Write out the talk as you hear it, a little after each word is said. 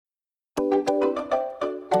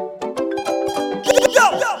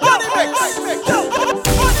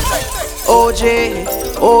OJ,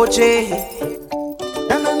 OJ.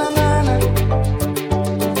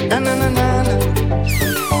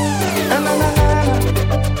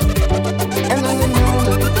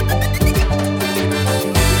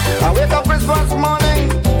 I wake up Christmas morning,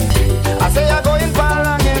 I say I go in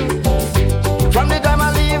Parangin. From the time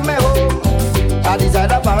I leave my home, I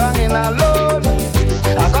decide I'm Parangin alone.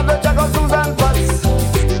 I got to check out Susan Potts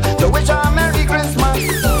to wish her a Merry Christmas.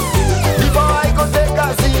 Before I go take a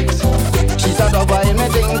seat, she said to buy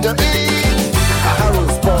anything to eat.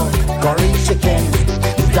 Roast pork, curry chicken,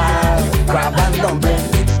 dal, crab and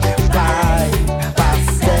dumplings, pie,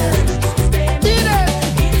 pastel. Eat it!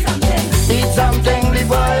 Eat something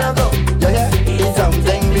before you go. Yeah, yeah. Eat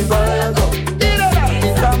something before you go. Eat it up.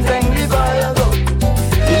 Eat something before you go.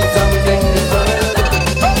 Eat something before you go.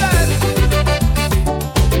 Alright.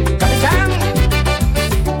 Come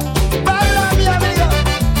Bala mi amigo.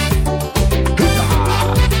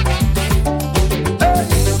 Hey.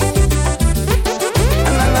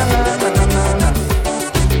 Na na na na na na na.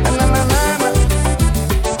 Na na na na.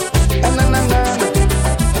 Na na na na.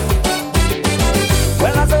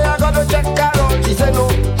 When I say I got to check Carol, she said no.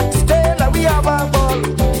 Stay like we have a ball.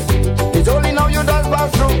 It's only now you just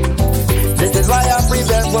pass through. This is why I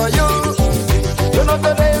prepare for you. You know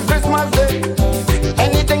today is Christmas Day.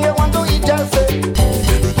 Anything you want to eat, just say.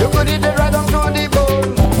 You could eat it right down to the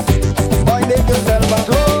bone. Boy, make yourself at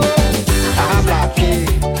home. I have black cake,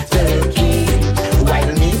 turkey,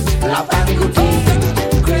 wild meat, lap and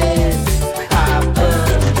goodie, grapes,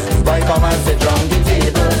 apples. Boy, come and sit round the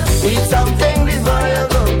table. Eat something before you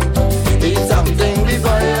go. Eat something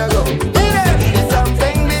before you go. Eat it. Eat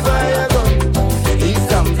something before you go. Eat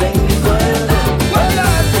something before you go. Hold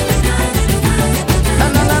on. Na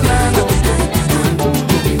na na na na.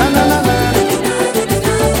 Na na na na.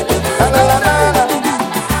 Na na na na.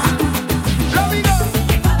 Let me go.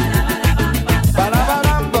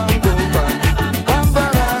 Ba-da-ba-dam, bum, bum, bum. Bum,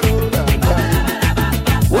 ba-da-doo-dum, bum.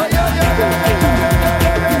 Whoa, yo, yo, yo, yo, yo, yo, yo,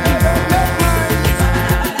 yo, yo, yo.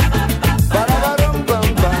 Ba-da-ba-dum, bum,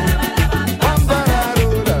 bum. Bum,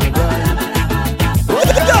 ba-da-doo-dum, bum. Whoa,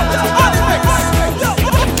 yo, yo, yo, yo.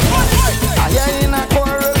 I hear in a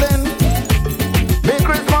quarreling, big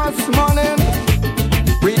Christmas morning,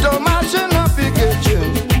 we don't mashing up the kitchen.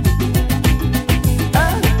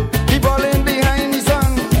 People in behind the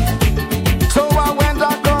sun. So I went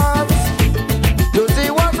across to see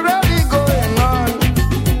what's really going on.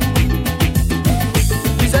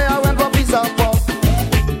 He say I went for piece of pork,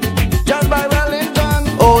 just by Wellington.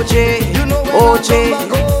 OJ, You know when I OJ. come back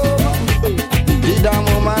home, the damn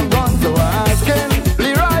woman gone, so I asking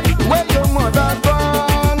Leroy, where your mother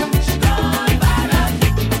gone?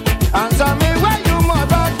 Answer me, where your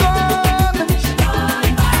mother gone?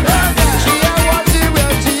 She ain't what she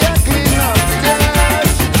wear, she ain't clean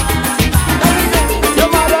upstairs. Your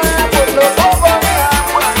mother ain't put no over me.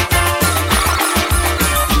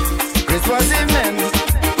 Christmas evening,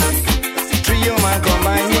 three human come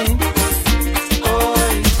by me.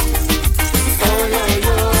 Oi, oi, oi,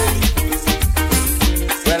 oi.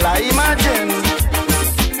 Well, I imagine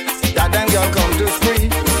that them girl come to spree.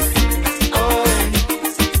 Oi,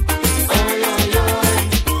 oi, oi, oi.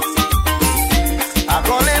 I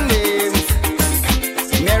call them names,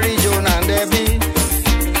 Mary, Joan, and Debbie.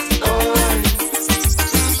 Oi,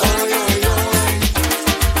 oi, oi, oi.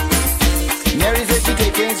 Mary says she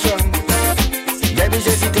taking strong. Debbie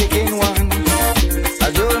says she taking one.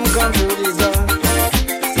 As Joan come through the door,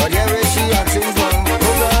 but yeah, where she asking for?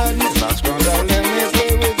 Oh God, not strong, don't let me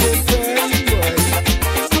play with this toy, boy.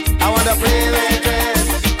 I wanna play with it.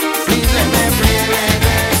 Please let me play with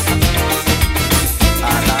it.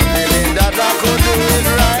 And I'm feeling that I could do it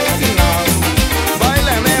right now. Boy,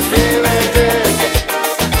 let me play with it.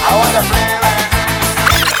 I wanna play with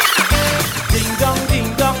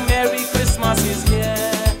Ding dong, Merry Christmas is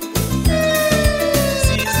here.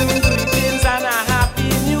 Season greetings and a Happy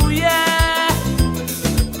New Year.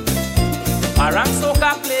 Parang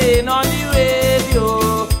soca playing on the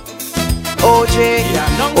radio. OJ, The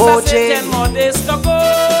announcer say 10 OJ. more days to go.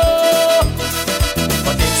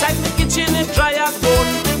 But inside the kitchen it dry as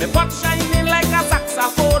bone. Me pot shining like a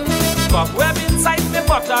saxophone. Cobweb inside me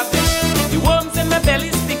butter dish. The worms in my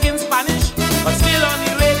belly speaking Spanish. But still on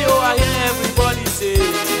the radio I hear everybody say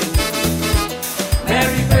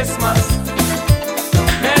Merry Christmas.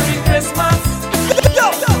 Merry Christmas.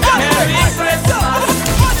 Merry Christmas.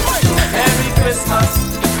 Merry Christmas.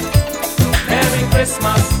 Merry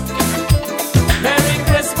Christmas. Merry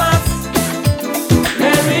Christmas.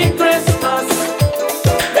 Merry Christmas.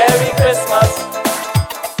 Merry Christmas.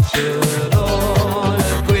 Should all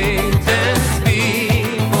acquaintance be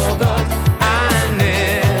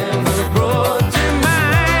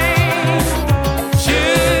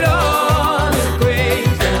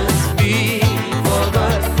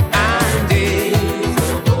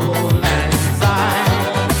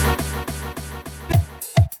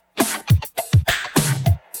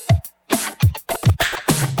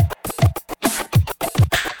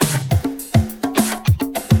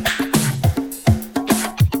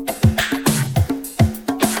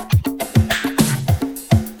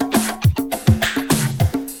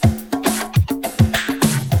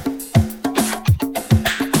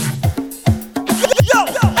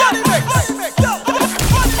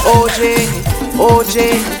OJ.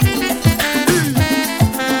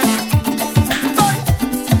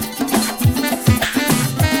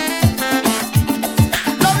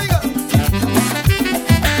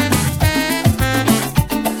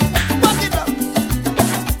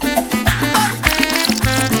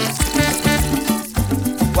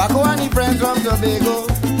 Tobago,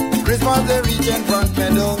 Christmas they reach in front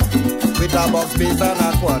meadow with a box bass and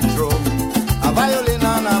a quattro, a violin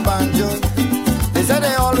and a banjo. They said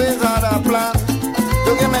they always had a plan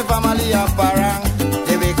to give my family a parang.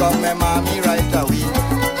 They wake up my mommy right away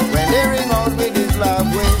when they ring out with this love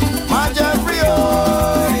way. My Jeffrey,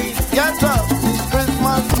 oh, get up, it's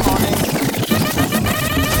Christmas morning.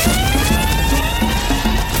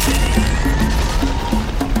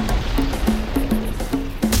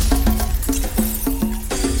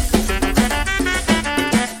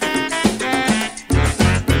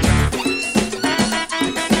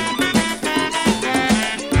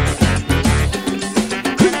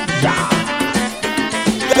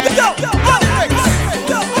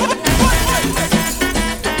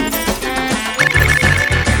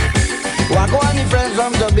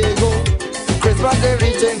 They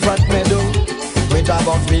reach in front meadow with a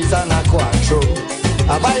box bass and a quattro,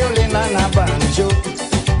 a violin and a banjo.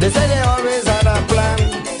 They say they always had a plan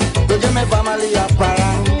to give my family a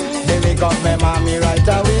parang. They wake up my mommy right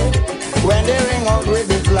away when they ring out with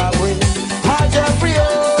this love way. My Jeffrey,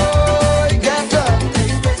 oh, get up.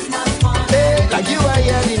 Hey, like you are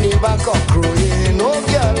here, the neighbor cock crowing, no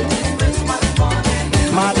girl.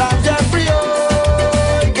 Madam Jeffrey,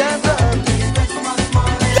 oh, get up.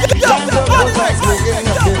 Smoking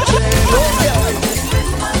up the chain, oh yeah.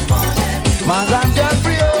 Madam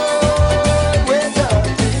Jeffrey, oh, wait up.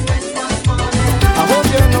 I hope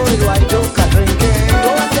you know it's white joke a drinking,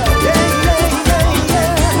 oh yeah.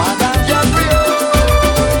 Madam Jeffrey, oh,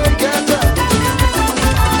 get up.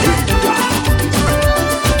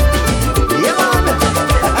 Yeah, man.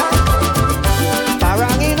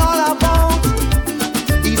 Paranging all about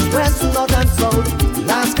east, west, north and south.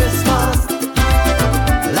 Last Christmas,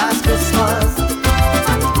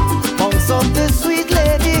 of the sweet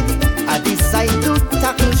lady, I decide to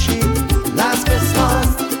tackle she. Last Christmas,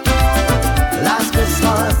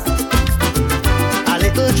 a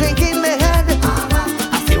little drink in my head.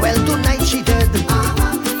 I say, well, tonight she dead.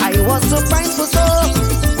 I was surprised for so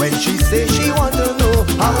when she say she want to know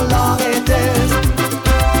how long it is,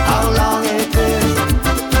 how long it is,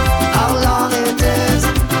 how long it is,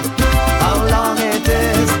 how long it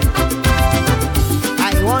is.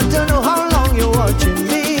 I want to know how long you're watching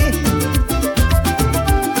me.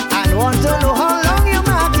 Want to know how long you're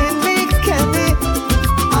marking me, Candy?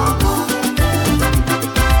 How long it is?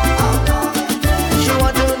 How long it is? She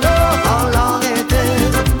want to know how long it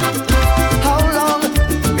is. How long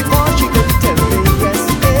before she could tell me yes,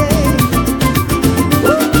 hey.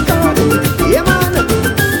 Oh God, yeah man.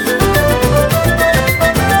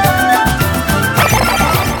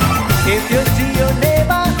 If you see your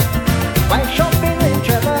neighbor while shopping with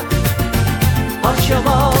Trevor, hush your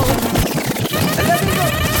mouth and let me go.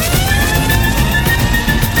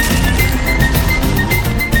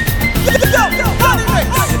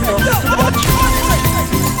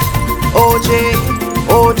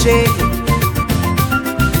 OJ.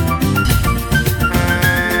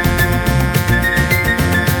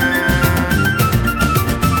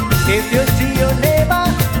 If you see your neighbor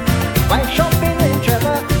while shopping with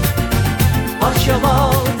Trevor, hush your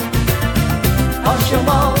mouth, hush your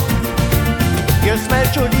mouth. You smell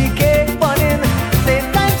through the cake burning,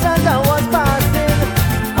 same time Santa was passing.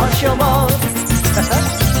 Hush your mouth,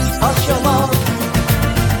 hush your mouth.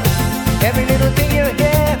 Every little thing you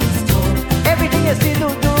hear, everything you see to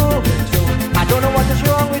do. I don't know what is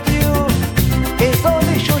wrong with you. It's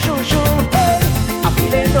only shoo shoo shoo. Hey, I'm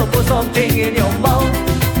feeling to put something in your mouth.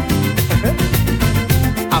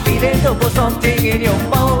 I'm feeling to put something in your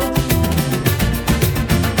mouth.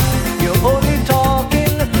 You're only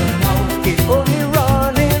talking, it's only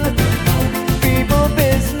running. People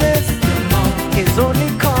business, it's only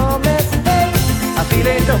comments. Hey, I'm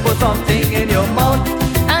feeling to put something in your mouth.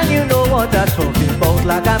 And you know what I'm talking about,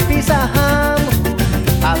 like a piece of ham,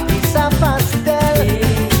 a piece of pastel,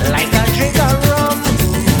 like a drink of rum,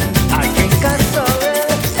 a drink of sorrel.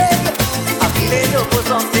 Hey, I'm feeling to put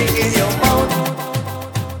something in your mouth.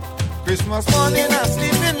 Christmas morning, I'm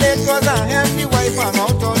sleeping late cause I have the wife, I'm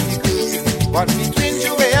out on the curtain. But between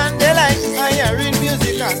Juve and daylight, I hearing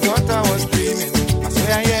music, I thought I was dreaming. I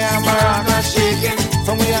swear I hear a marana shaking,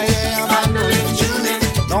 somewhere I hear a mandolin tuning.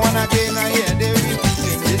 No one again, I hear they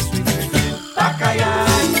repeating this sweet refrain.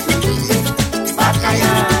 Bakayan,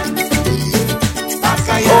 Bakayan,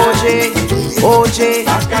 Bakayan. OJ,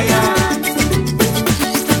 Bakayan,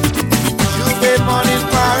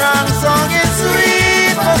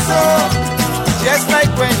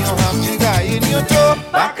 to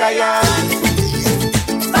Bacayard,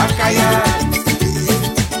 Bacayard,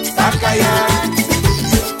 Bacayard,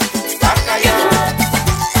 Bacayard.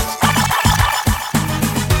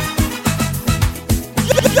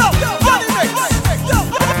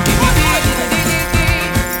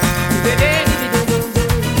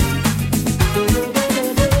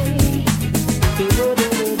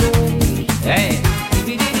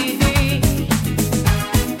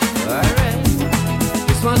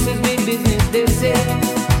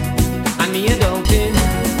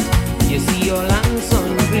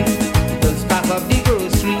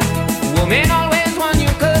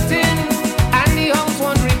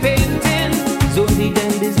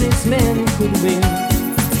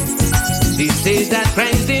 They say that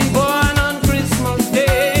Christ is born on Christmas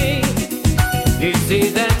Day. They say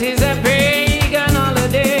that is a pagan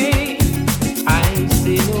holiday. I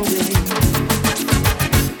say no way.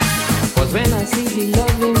 'Cause when I see the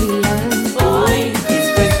love in the land, boy, it's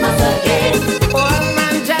Christmas again. all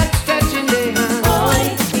man just stretching their hand. Boy,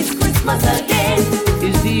 it's Christmas again.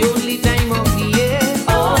 It's the only time of the year.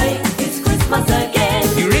 Boy, it's Christmas again.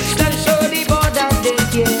 The rich can show the border they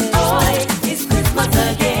care. Boy, it's Christmas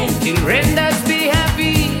again. Children that be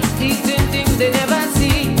happy, eating things they never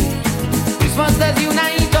see. Christmas does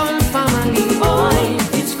unite all family. Boy,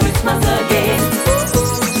 it's Christmas again.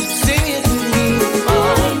 Sing it with me.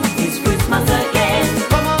 Boy, it's Christmas again.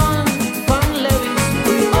 Come on, come let it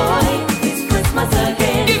sing. Boy, it's Christmas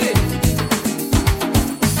again. Give it.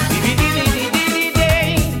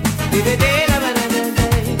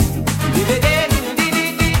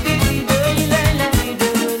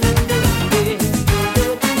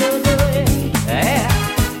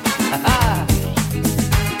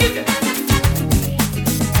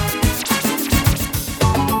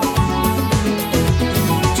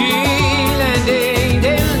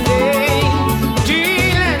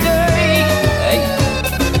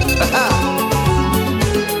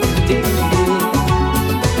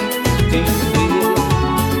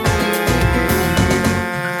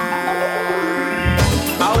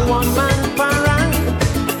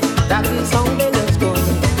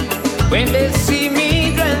 When they see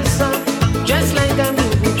me dress up, just like a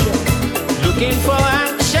movie truck, looking for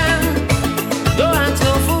action, don't ask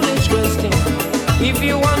no foolish question. If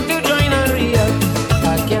you want to join a real,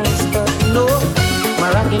 I can't stop, no.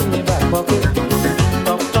 My rock in my back pocket,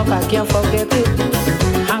 talk, I can't forget it.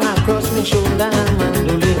 Hang across my shoulder and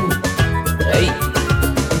mandolin. Hey,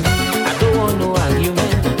 I don't want no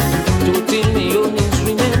argument, tooting my own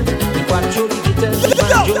instrument. The quattro, the guitar, the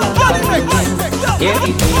banjo, and violin. Yeah, it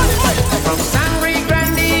is. From Sangre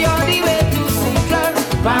Grande all the way to Seacrest,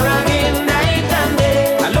 Paragon night and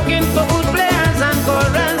day. I'm looking for good players and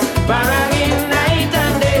chorus. Paragon night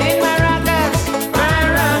and day. Maracas,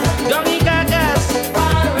 Para, Dominicagas,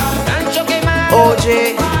 and Choquema. OJ,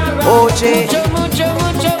 OJ. Mucho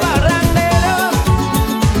barrandero.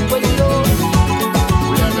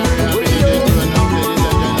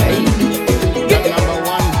 Get number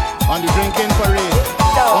one on the drinking parade,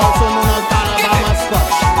 also known as Alabama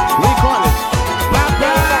Scotch. We call it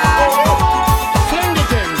Fling the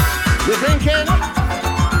thing. You drinking?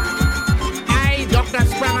 I, Dr.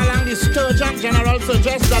 Sprang along the Sturgeon General,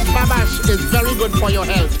 suggest that Babash is very good for your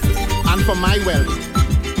health and for my wealth.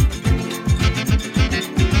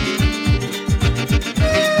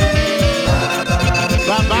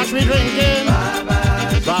 Babash we drinking,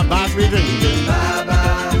 Babash we drinking.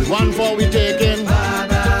 The one for we taking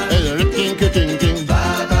is Ricking Kitting.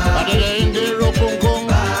 But in the Rokung,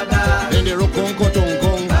 in the Rokung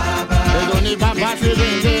Kotung, there's only Babash we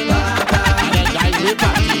drinking, and the guys we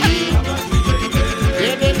partying.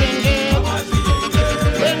 Hear the drinking,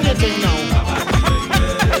 bring the thing now.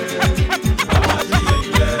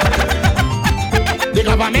 The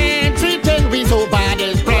government treating we so bad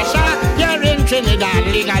is pressure. Here in Trinidad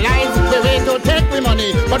legalize the way to take we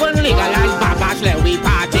money, but when legalize Babash let we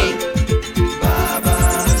party.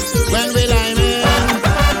 When we liming,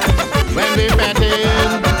 when we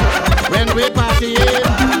betting, when we partying.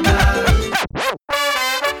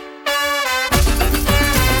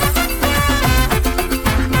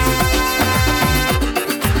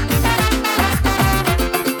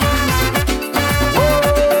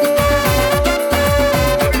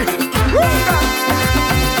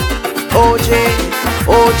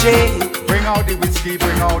 OJ. Bring out the whiskey,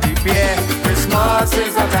 bring out the beer. Christmas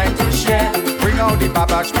is a time to share. Bring out the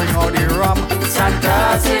babash, bring out the rum.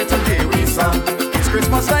 Santa say today we sung. It's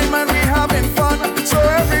Christmas time and we having fun. So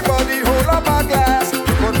everybody hold up our glass.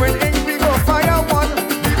 But when ink we go fire one.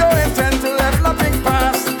 We don't intend to let nothing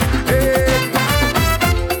pass. Hey,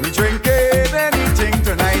 we drinking anything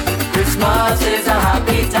tonight. Christmas is a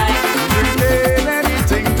happy time. We drinking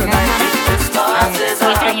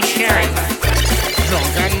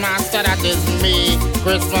is me,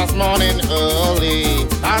 Christmas morning early.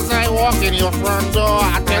 As I walk in your front door,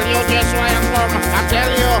 I tell you just why I come. I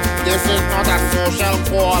tell you, this is not a social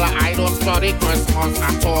call. I don't study Christmas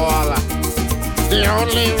at all. The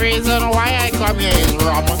only reason why I come here is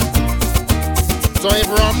rum. So if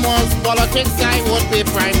rum was politics, I would be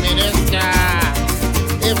prime minister.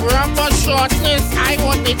 If rum was shortness, I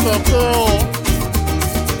would be Kokoro.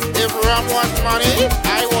 If rum was money,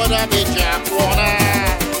 I would have been Jack Warner.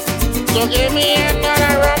 So give me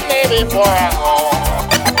another rum, baby, before I go.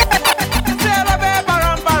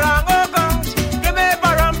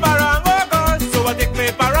 So I take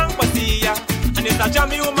me parang patia, and it's a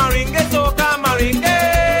jam you maringe, soca maringe,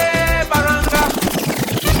 baranga.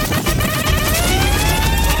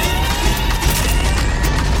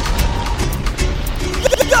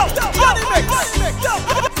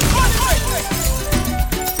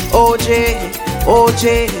 OJ, OJ.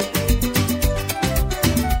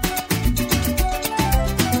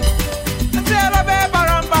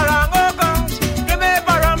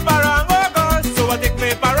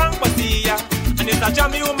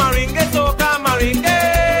 Jam you maringe, soca maringe,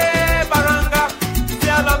 baranga.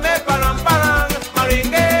 Siala me parang parang,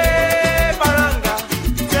 maringe, baranga.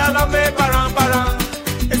 Siala me parang parang,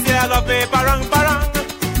 siala me parang parang.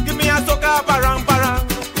 Give me a soca parang parang.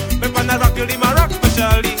 Me panna rock you my rock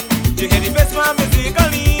specially. You hear the best one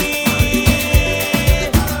musically.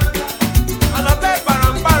 Siala me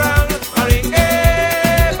parang parang, maringe,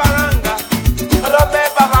 baranga. Siala me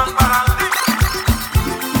parang parang.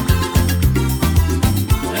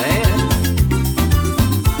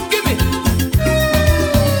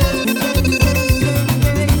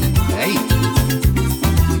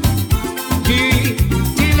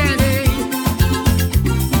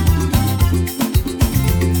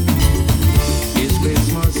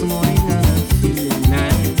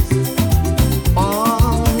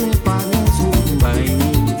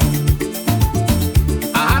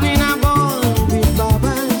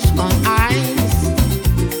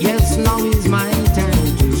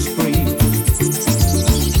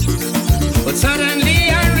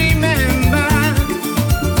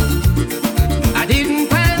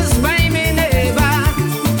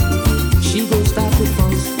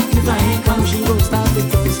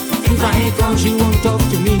 She won't talk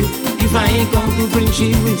to me if I ain't come to bring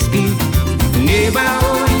she whiskey. Neighbor,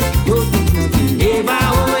 oi, don't do nothing. Neighbor,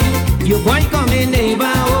 oi, your boy coming.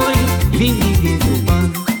 Neighbor, oi, leave the gate open.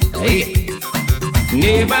 Hey,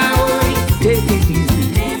 neighbor, oi, take it easy.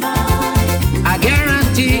 Neighbor, oi, I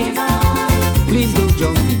guarantee. Neighbor, oi, please don't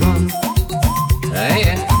jump the gun. Hey,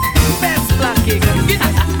 best black cake.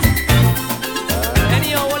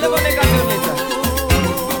 Anyhow, whatever they got to later.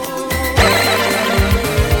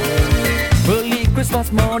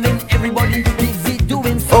 Christmas morning, everybody busy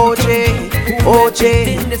doing something. OJ.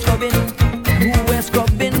 Who is scrubbing? Who is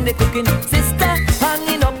scrubbing the cooking? Sister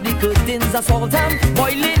hanging up the curtains, a salt and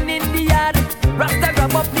boiling in the yard. Rasta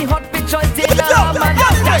grab up the hot picture, take a ham and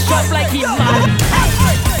dash up like he mad.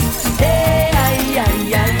 Hey, ay,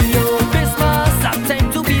 ay, ay, yo, Christmas, a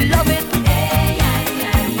time to be loving. Hey, ay,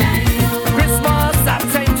 ay, ay, yo, Christmas, a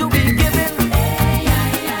time to be giving. Hey,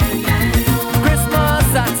 ay, ay, ay, yo,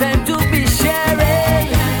 Christmas, a time to be sharing.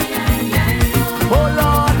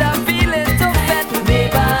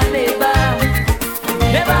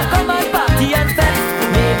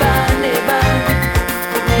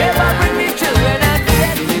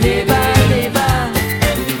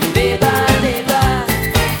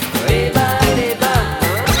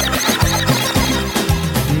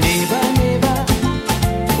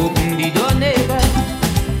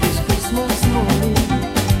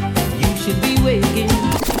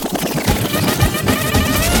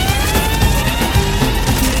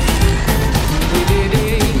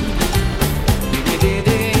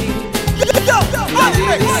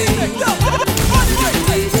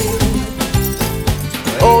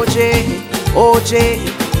 OJ.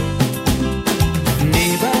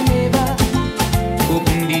 Neighbor, neighbor,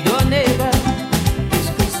 open the door, neighbor. It's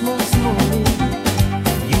Christmas morning.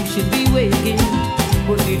 You should be waking.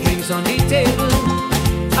 Put the drinks on the table.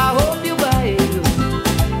 I hope you buy it.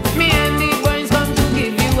 Me and the boys come to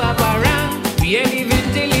give you a parang. We ain't even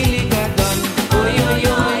till the liquor done. Oh, yo,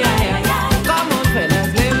 yo, yeah, yeah, yeah. Come on,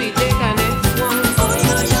 fellas, let me take a next one. Oh,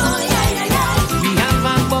 yo, yo, yeah, yeah, yeah. We have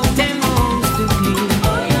about 10 months to clean.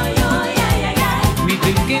 Oh, yo, yo, yeah, yeah, yeah. We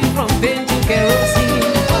drinking from pain to kerosene.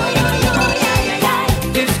 Oh, yo, yo, yeah, yeah,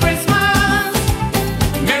 yeah. It's Christmas.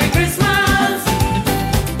 Merry Christmas.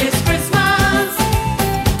 It's Christmas.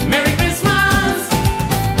 Merry Christmas.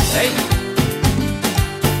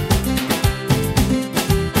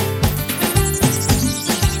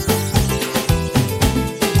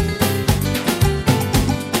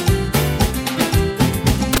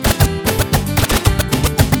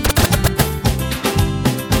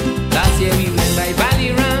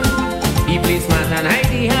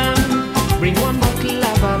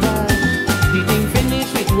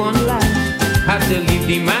 Had to leave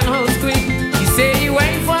the man house quick. She say he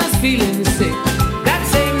wife was feeling sick. That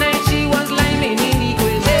same night she was lying in the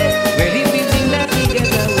quiz. Well, if we think that we get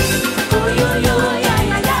away, Oh yo yo, yeah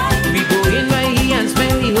yeah yeah. we go in right here and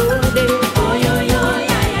spend the whole day. Oh yo yo,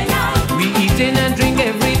 yeah yeah yeah. We eating and drink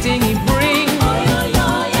everything he bring. Oh yo yo,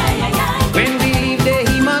 yeah yeah yeah. When we leave there,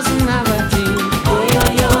 he mustn't have a thing. Oh yo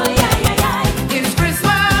yo, yeah yeah yeah. It's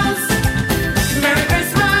Christmas, Merry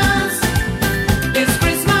Christmas. It's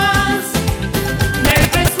Christmas, Merry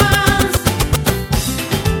Christmas.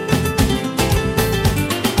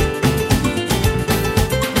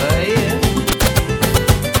 Oh yeah.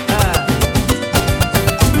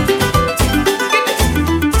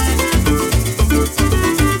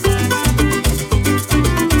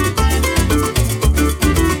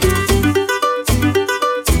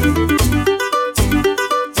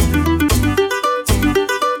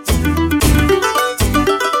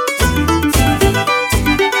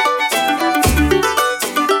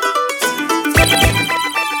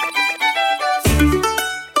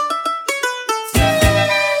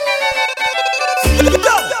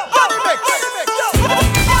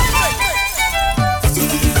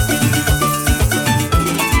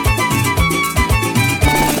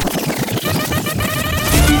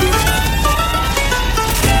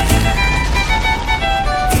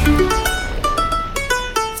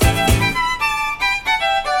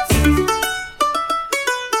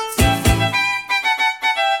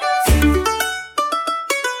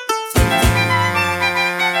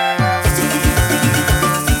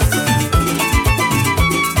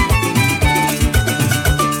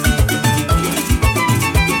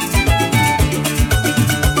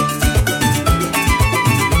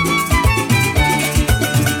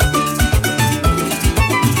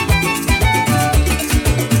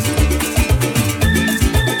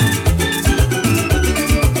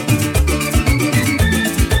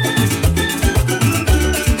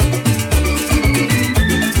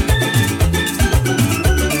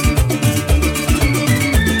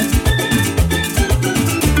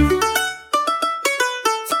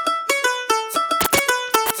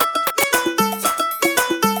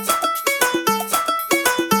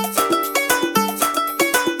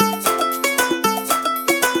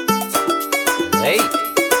 Hey,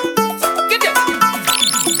 get up.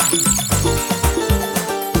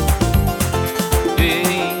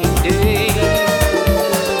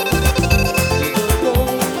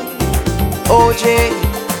 OJ,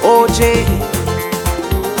 OJ,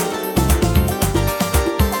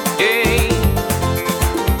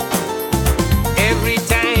 Every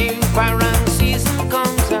time parang season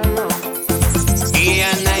comes around, day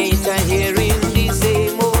and night I hearing the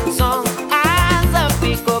same old song. As I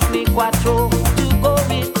pick up me quattro to go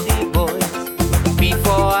with the boys.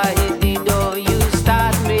 Before I hit the door, you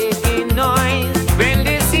start making noise. When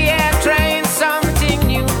this year trying something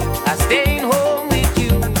new, I staying home with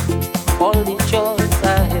you. All the chores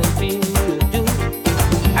are helping you do.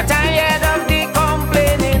 I'm tired of the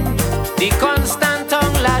complaining, the constant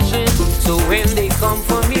tongue lashing. So when they come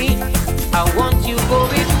for me, I want you go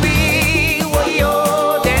with me.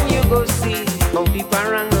 Wayo, then you go see how the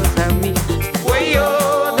parangos have me. Wayo,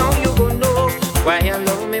 now you go know why I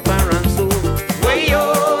love me parents so. Wayo,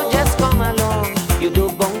 just come along, you do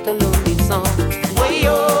bound to love this song.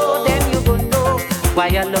 Wayo, then you go know why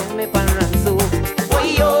I love me parents so.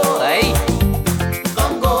 Wayo, hey,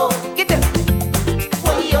 Congo, get them.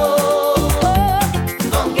 Wayo,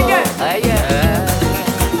 Congo, get them. Hey, yeah.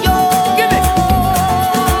 Give it.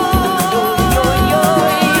 Yo, yo,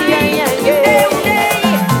 yeah, yeah, yeah.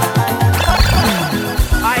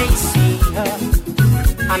 I see her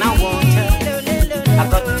and I want her. I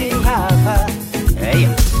got to have her. Hey.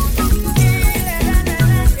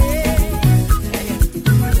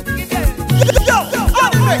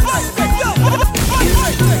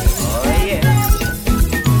 Oh yeah.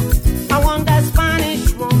 I want that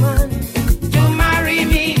Spanish woman to marry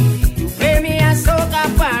me, to play me a soca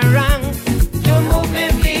parang, to move me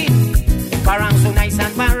feet. Parang so nice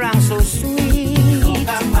and parang so sweet.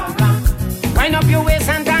 Wind up your waist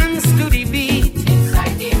and dance to the beat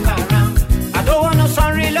inside the parang. I don't want no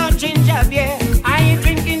sorry Lord ginger beer. I ain't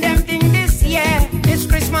drinking them thing this year. This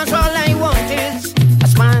Christmas all I want is a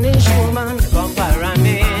Spanish woman from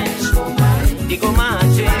Paramis. Digo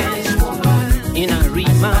Martins in a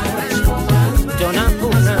rematch. Donna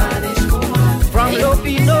Puna from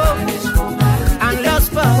Lopino and Los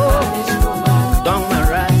Pajos. Don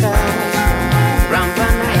Maracas,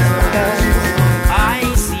 Rampanayas.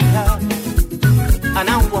 I see her and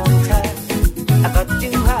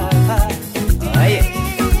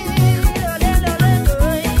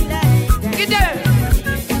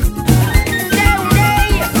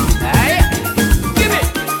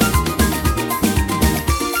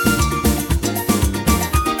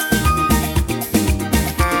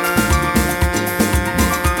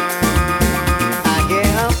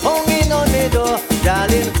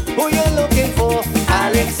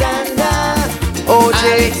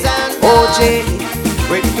OJ.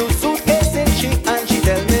 With 2 suitcases and she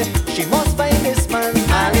tell me she must find this man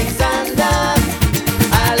Alexander.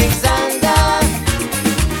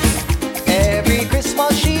 Every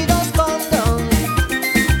Christmas she does come down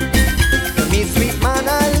to meet sweet man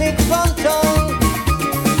Alex from town.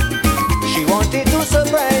 She wanted to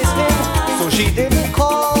surprise him, so she didn't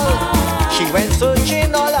call. She went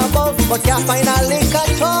searching all about, but can't find Alex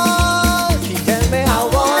at all. She tell me I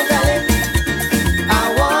want Alex,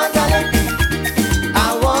 I want Alex,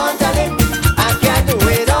 I want Alex. I can't do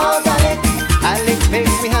it all, Alex. Alex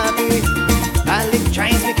makes me happy, Alex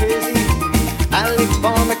drives me crazy. Alex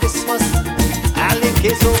for my Christmas, Alex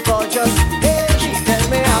is so gorgeous. Hey, she tell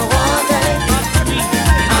me I want Alex,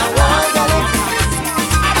 I want Alex,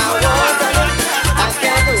 I want Alex. I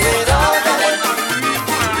can't do it all, Alex.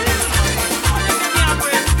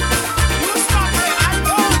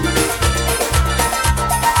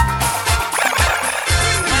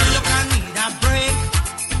 Well, look, I need a break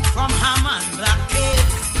from ham and black cake.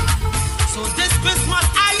 So this Christmas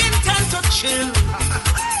I intend to chill,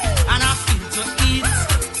 and I feel to eat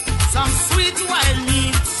some sweet wild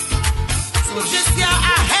meat. So this year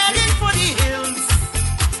I heading for the hills,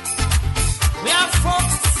 where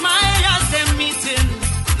folks smile as they're meeting,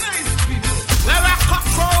 where a cock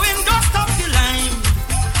crowing dust up the line,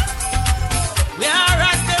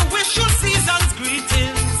 whereas they wish you season's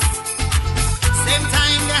greetings. Same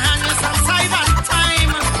time they hand you some silent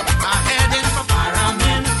time. I heading for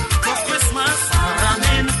Paramin for Christmas.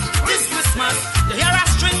 Paramin this Christmas. You hear a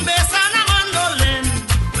string bass and a mandolin.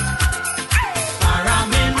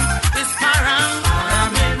 Paramin this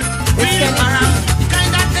Paramin real Param. The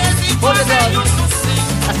kind of daisy boys they used to sing.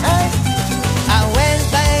 I went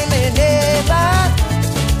by my neighbor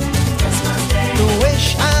to wish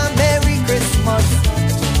a Merry Christmas.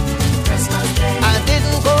 I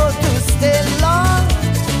didn't go to stay long.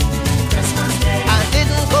 I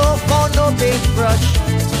didn't go for no big brush.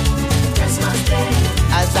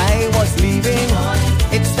 As I was leaving,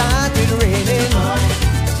 it started raining.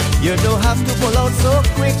 You don't have to pull out so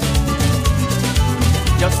quick.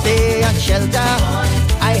 Just stay at shelter.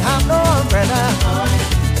 I have no umbrella.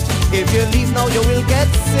 If you leave now, you will get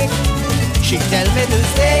sick. She tell me to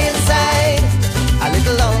stay inside a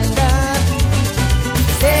little longer.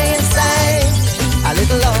 Stay inside a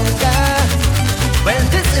little longer. Well,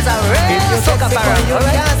 this is a real soca party,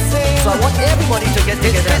 alright? So I want everybody to get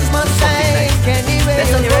together. It's Christmas time, Kenny, where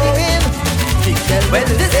you going? Well,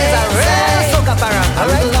 this is a real soca party,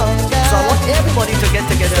 alright? So I want everybody to get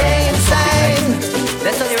together. Stay inside.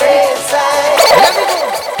 Listen, you ready? Let me go.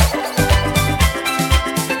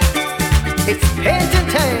 It's painting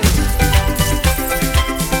time.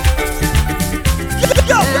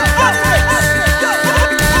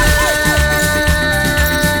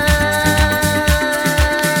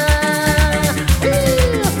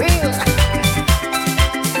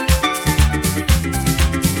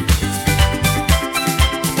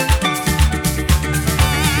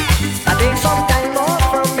 I take some time off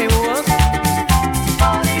from me work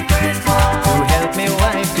to help me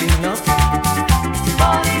wife clean up.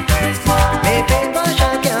 Me paper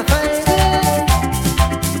I can't find it.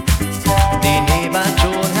 The neighbor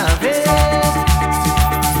don't have it.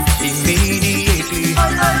 Immediately I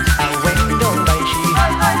went down by she.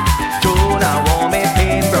 Told I want me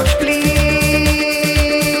paintbrush, please.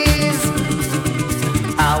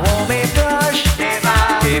 I want me brush.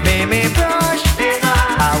 Give me brush.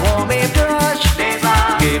 I want me brush.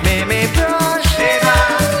 Give me brush.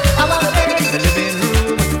 I wanna paint the living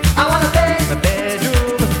room. I wanna paint the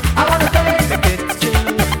bedroom. I wanna paint the kitchen.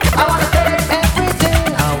 I wanna paint everything.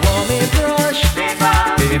 I want me brush.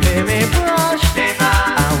 Give me brush.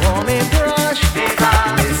 I want me brush.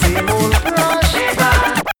 Me same old brush.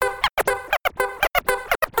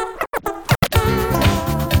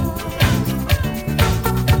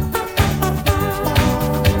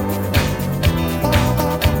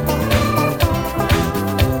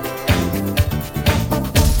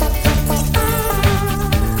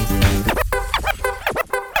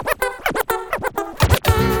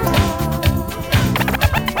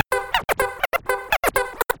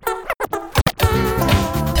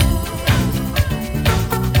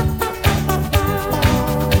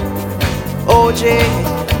 OJ,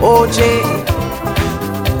 OJ.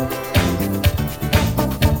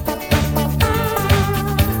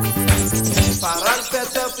 Parang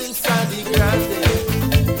set up inside the grande.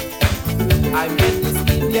 I met this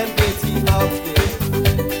Indian lady out there.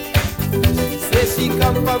 She says she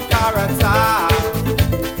come from Karata.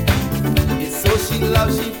 It's so she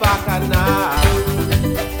loves she bacana.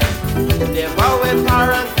 Never when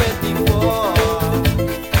parents fed before.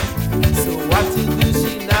 So what to do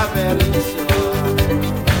she not very sure.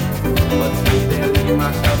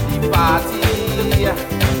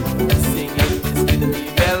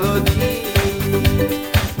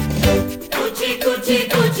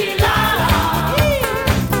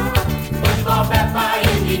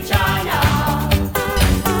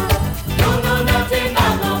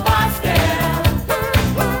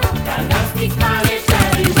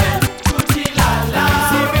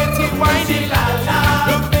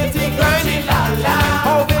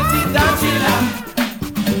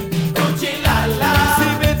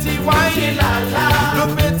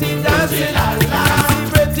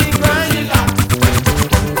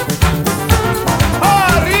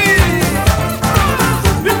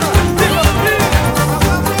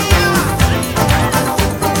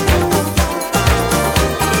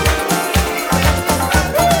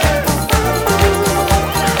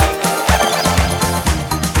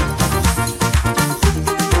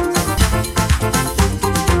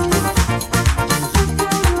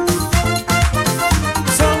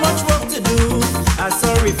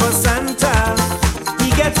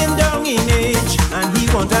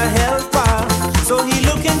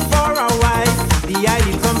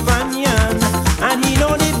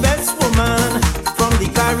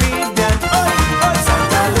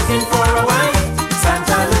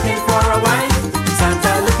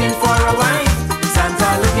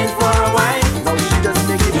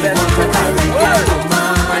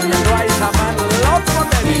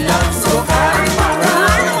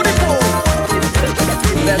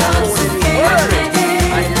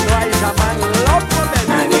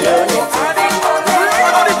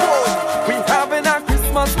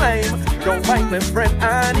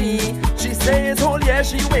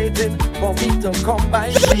 she waiting for me to come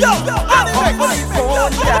by. She come for the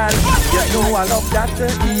phone, girl. You know I love that to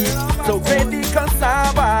eat. So grate the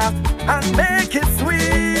cassava and make it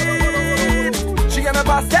sweet. She give me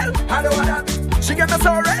pastel, I don't want that. She give me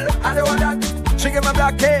sorrel, I don't want that. She give me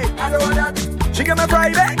black cake, I don't want that. She give me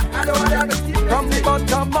fried egg, I don't want that. From the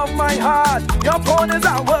bottom of my heart, your phone is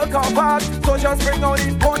a work of art. So just bring out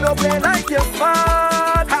the phone, don't play like you're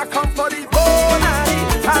smart. I come for the phone, honey,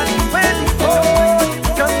 when the phone.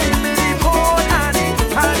 Just give me the phone, honey,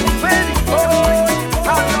 when the phone.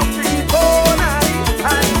 I love the phone, honey,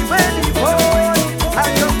 when the phone. I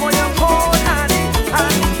just want your phone, honey,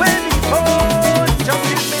 when the phone. Just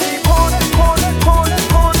give me the phone,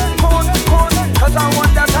 cause I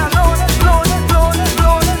want that alone.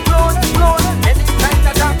 Anytime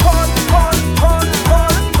that I call,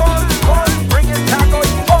 bring it back on.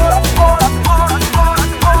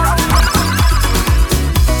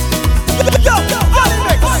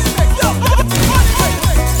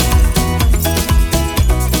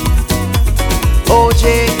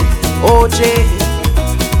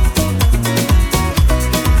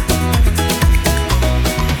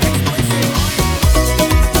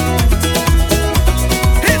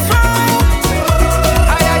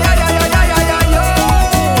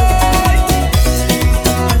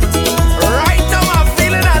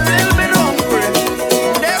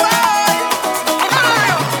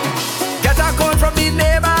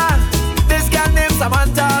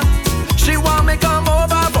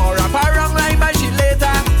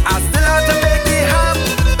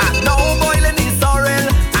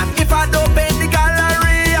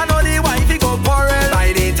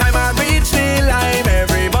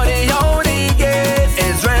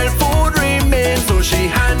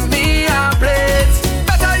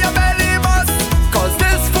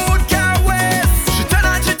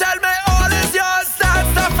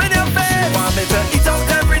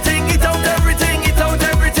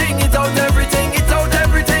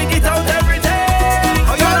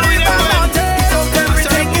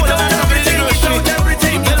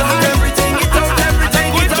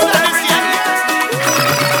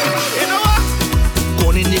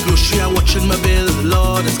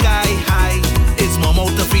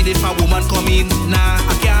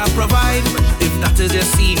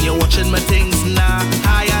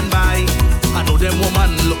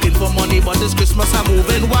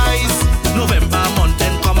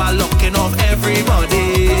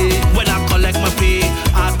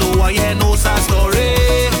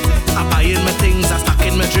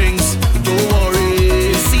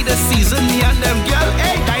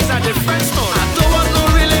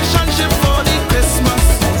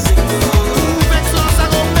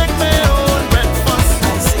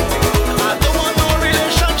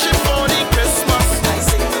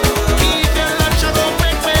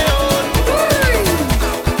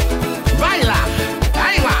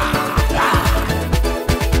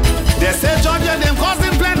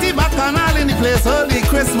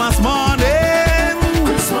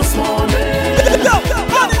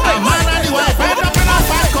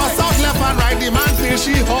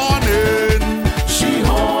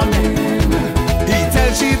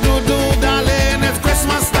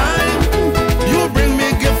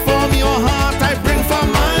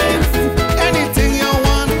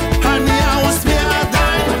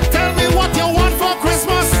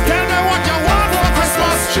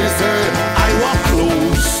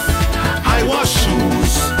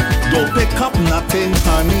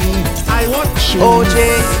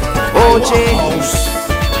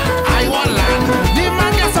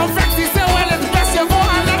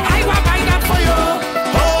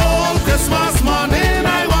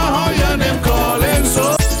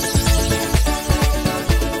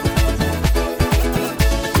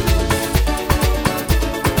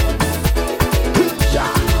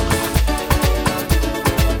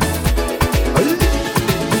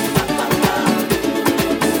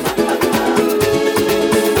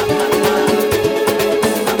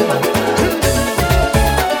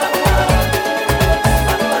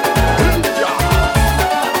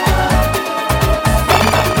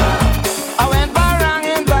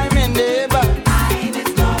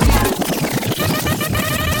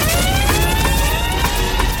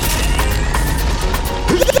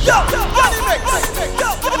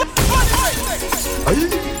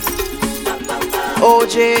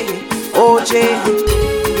 OJ. OJ.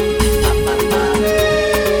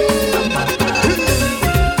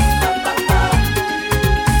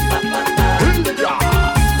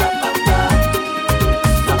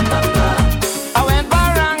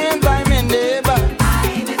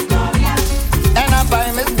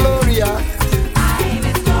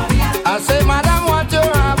 I say, Madam, what you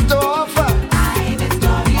have to offer?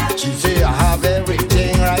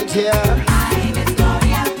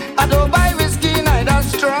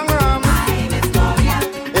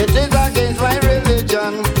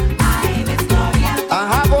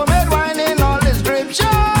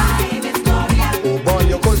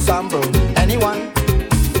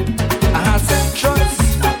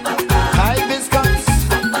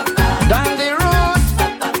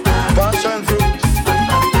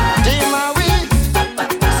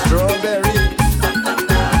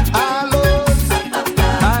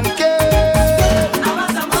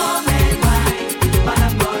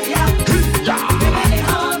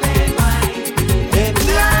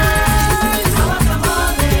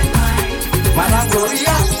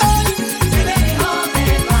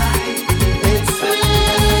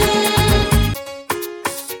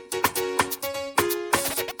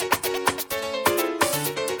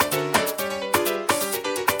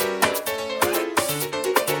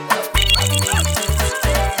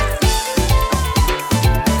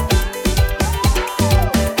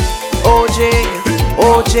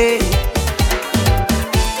 OJ.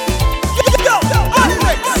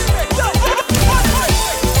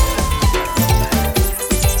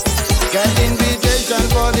 Get invitation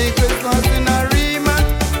for the Christmas in a Riemann,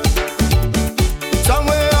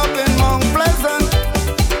 somewhere up in Mount Pleasant.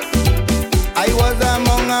 I was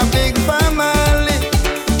among a big family,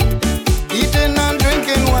 eating and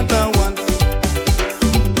drinking what I want,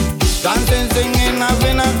 dancing, singing,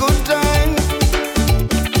 having a good time.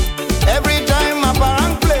 Every time a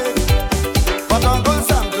parang play, but Uncle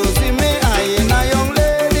Sam to see me, I and a young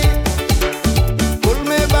lady pull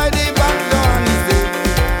me by the back door and he say,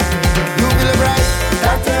 "You feel right?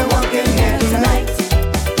 That they're walking here tonight.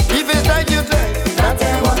 If it's tight, you tight. That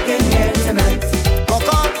they're walking here tonight. Cock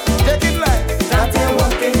out, take it light, That they're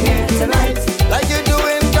walking here tonight. like you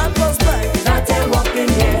doing that for spite. That they're walking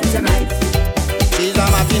here tonight. She's a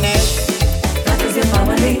Martinez, That is your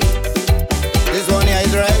family. this one here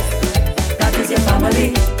is right. That is your family.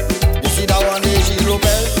 You see that one day she's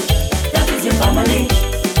Lopez, That is your family.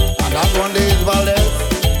 and that one day is Valdez.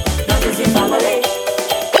 That is your family.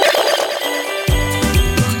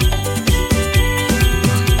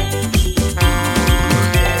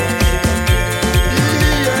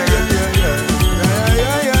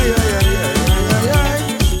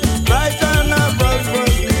 Bright and a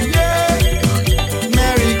prosperous new year.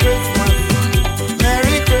 Merry Christmas,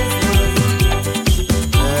 Merry Christmas,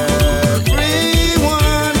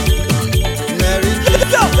 everyone. Merry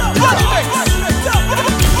Christmas.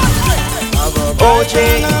 Have a bright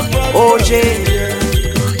and a prosperous OJ. new year.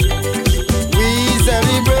 We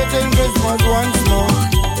celebrating Christmas once more.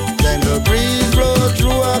 Then the breeze blow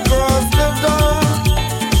through across the door.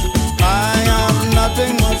 I have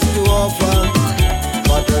nothing much to offer,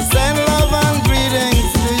 but to send love and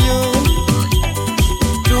greetings to you,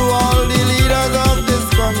 to all the leaders of this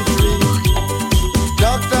country,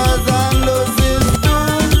 doctors and nurses too,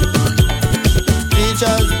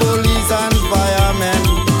 teachers, police and firemen.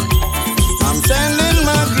 I'm sending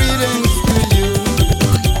my greetings to you.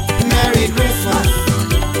 Merry Christmas,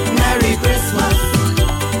 Merry Christmas,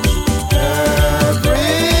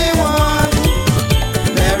 everyone.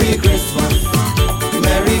 Merry Christmas,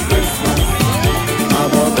 Merry Christmas.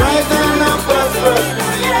 Have a bright and a prosperous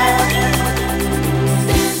year.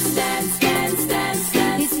 Dance, dance, dance, dance,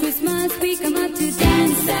 dance. It's Christmas, we come out to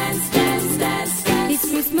dance, dance, dance, dance, dance. It's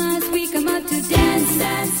Christmas, we come out to dance,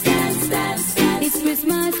 dance, dance, dance, dance. It's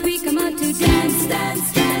Christmas, we come out to dance,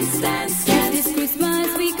 dance, dance, dance, dance. It's Christmas,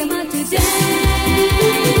 we come out to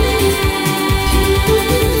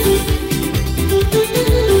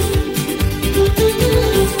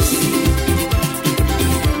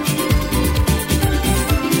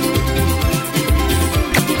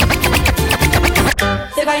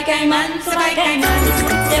Se vai queimando, se vai queimando.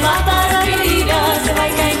 Se vai para a avenida. Se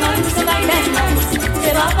vai queimando, se vai queimando.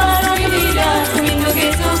 Se va para la avenida, comiendo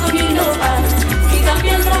queso, comiendo pan. Y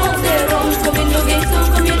también tragos de ron, comiendo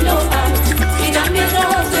queso, comiendo pan. Y también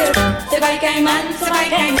tragos de ron. Se va queimando, se va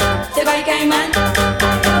queimando. Se va queimando,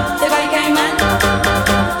 se va queimando.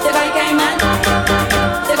 Se va queimando,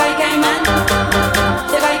 se va queimando.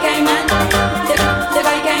 Se va queimando, se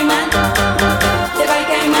va queimando. Se va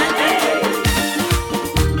queimando.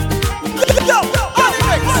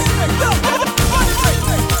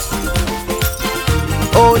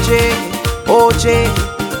 OJ, OJ.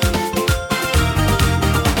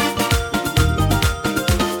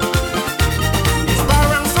 It's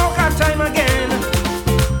bar and soca time again.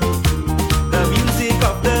 The music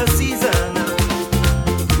of the season.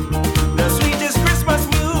 The sweetest Christmas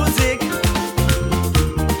music.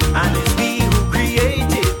 And it's we who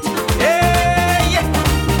create it. Hey, yeah.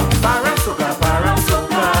 Bar and soca, bar and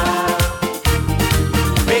soca.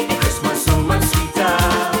 Make the Christmas so much sweeter.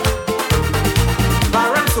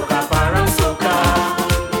 Bar and soca, bar and soca.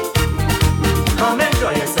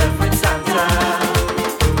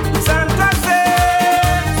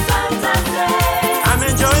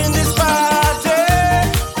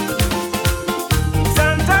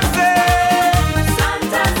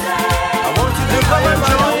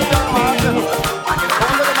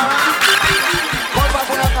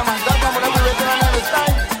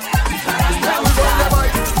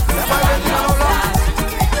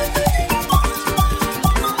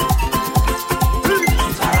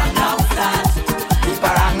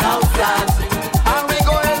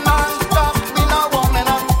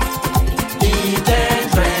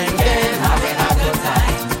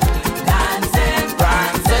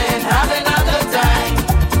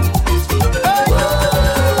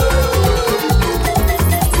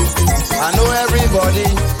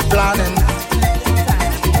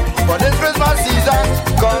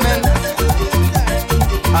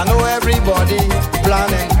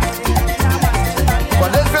 planning. For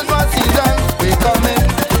this Christmas season, we coming.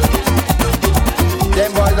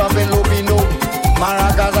 Them boys up in Lupino,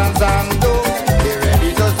 Maracas and Sando. They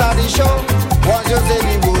ready to start the show. Once you say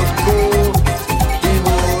we would go, we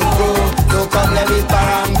would go. So come let me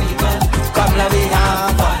parang, come let me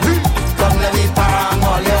have fun. Come let me parang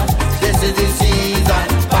all ya. This is the season.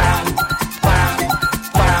 Parang, parang,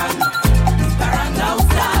 parang. Parang now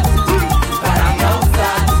start. Parang now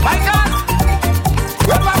start. My God!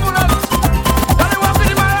 We're back on us. Don't you want to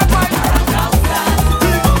be my fight? Parang now start.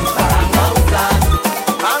 Parang now start.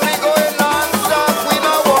 And we going non-stop. We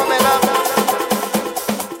no warming up.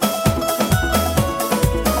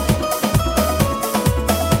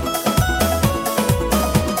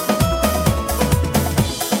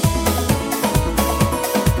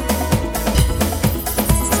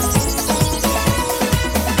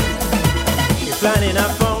 She's planning a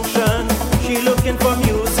function. She looking for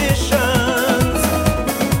musicians.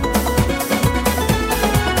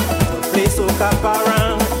 Play soca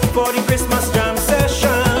parang for the Christmas jam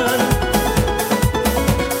session.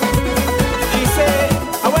 She say,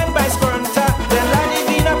 I went by Scrunta, then landed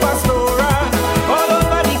in a Pastora, all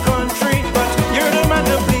over the country, but you're the man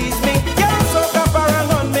to please me. Yeah, soca parang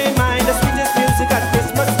on me mind, the sweetest music at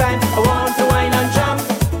Christmas time. I want to wine and jam,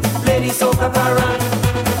 play the soca parang.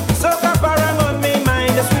 Soca parang on me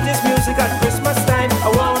mind, the sweetest music at Christmas time. I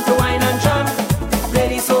want to wine and jam, play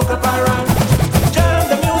the soca parang. Jam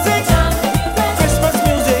the music, Christmas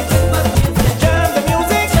music. Jam the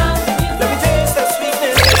music, let me taste the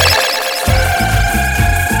sweetness.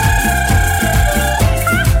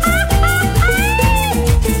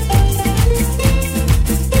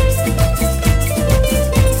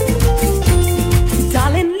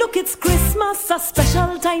 Darling, look, it's Christmas, a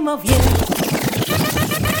special time of year.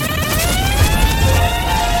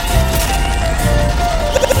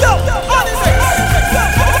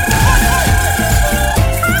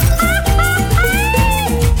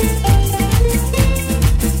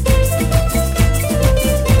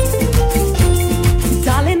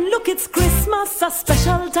 Darling, look, it's Christmas, a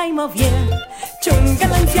special time of year.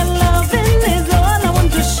 Chungalance, your loving is all I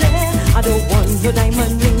want to share. I don't want your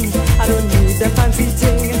diamond ring, I don't need the fancy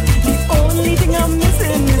thing. The only thing I'm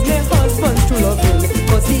missing is my husband's true loving.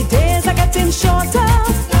 Cause the days are getting shorter,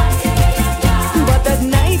 but at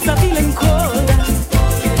nights are feeling cold.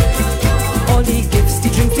 All the gifts, the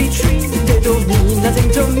drinks, the treat, they don't mean nothing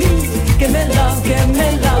to me. Give me love, give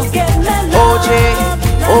me love, give me love. OJ,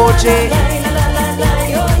 OJ.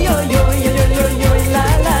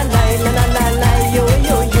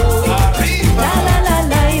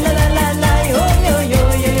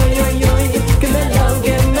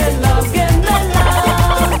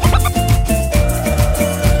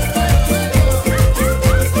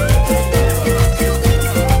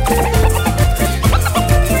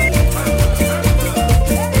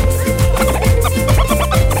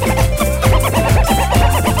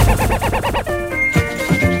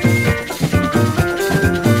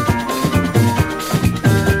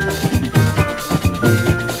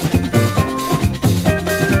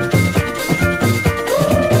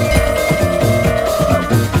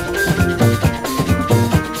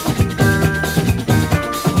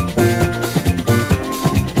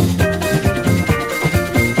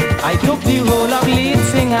 I took the role of lead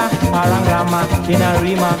singer, Parangama, in a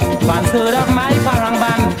Rima. Fans heard of my Parang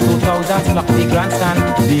band, 2000 struck the grandstand.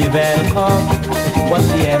 The welcome was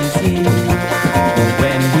the MC.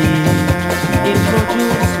 When he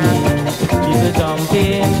introduced me, people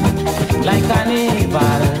jumping like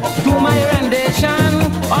carnival to my rendition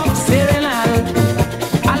of Serenal.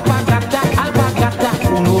 Alpagata, alpagata,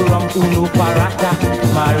 uno rum, uno parata.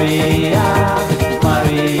 Maria,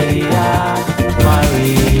 Maria,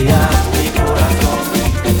 Maria, mi corazón.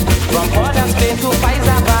 From Port Spain to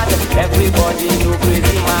Faizabad, everybody knew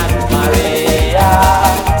crazy man. Maria,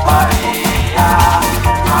 Maria,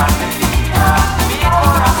 Maria, mi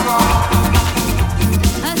corazón.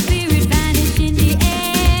 A spirit vanished in the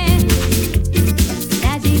air,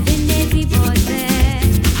 that divinity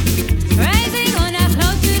possessed, rising on a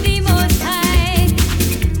cloud to the Most High,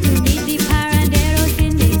 to meet the paranderos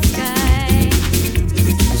in the sky.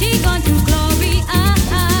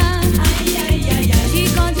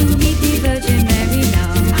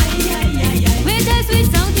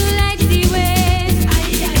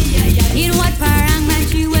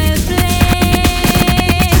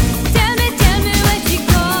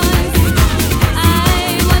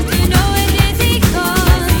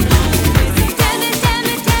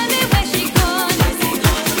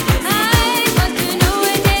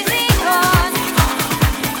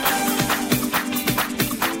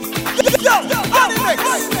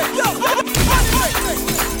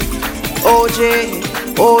 OJ,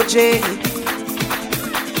 OJ.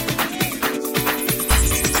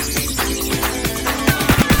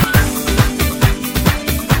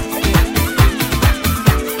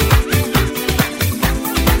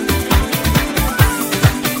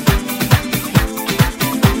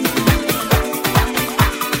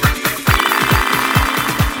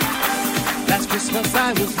 Last Christmas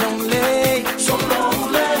I was lonely, so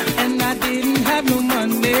lonely, and I didn't have no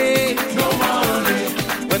money, no money.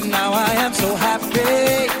 But now I am so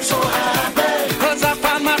happy, so happy, 'cause I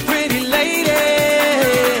found my pretty lady.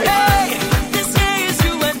 Hey, this year is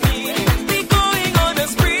you and me. We going on a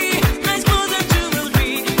spree, nice clothes and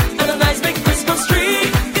jewelry, and a nice big Christmas tree.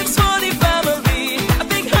 Gifts for the family, a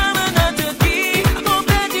big ham and a turkey. I hope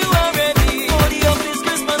that you are ready for the of this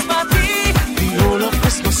Christmas party. The whole of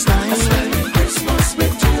Christmas time, Christmas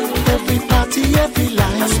with you. Every party, every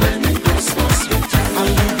line, I'm spending Christmas with you. I'm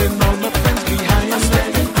leaving all my friends behind, I'm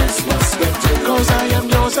spending Christmas with you. 'Cause I am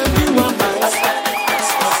yours and you are mine.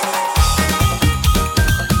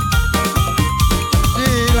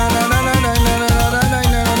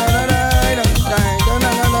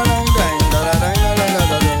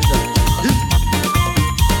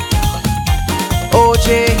 OJ,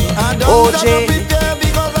 I don't OJ. have to prepare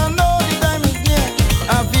because I know the time is near.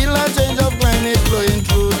 I feel a change of climate flowing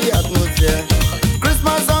through the atmosphere.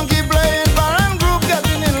 Christmas song keep playing, parent group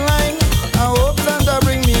getting in line. I hope Santa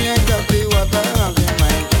bring me exactly what I have in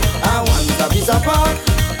mind. I want a piece of pork,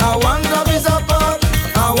 I want a piece of pork,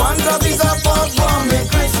 I want a piece of pork for me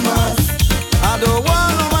Christmas. I don't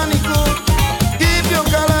want no money cook, keep your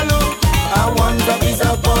color low. I want a piece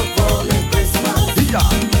of pork for me Christmas.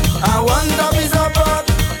 I want a piece of pork,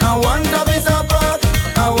 I want a piece of pork,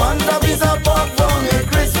 I want a piece of pork for me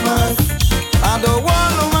Christmas. I don't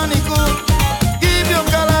want no money cook, give your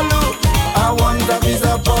color look. I want a piece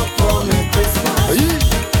of pork for me Christmas.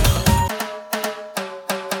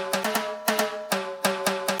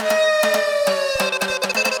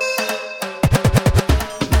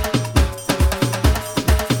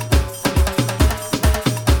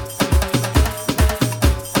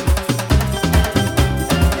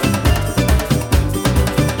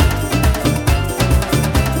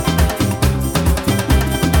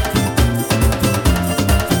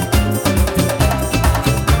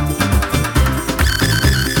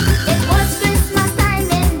 It was Christmas time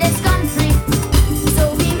in this country, so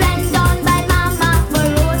we ran down by Mama for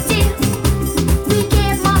roti. We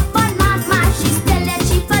came up on Mama, she still in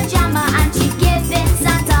she pajama, and she giving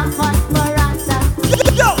Santa hot burrata. We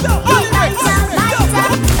bite her, like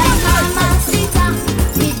Mama Sita.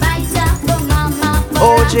 We bite her, the Mama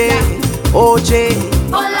OJ, burrata. OJ.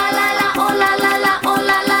 Oh la la la, oh la la la, oh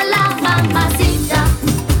la la la, Mama Sita.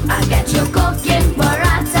 I get you cooking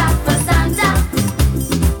burrata for Santa.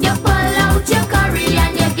 You pull out your curry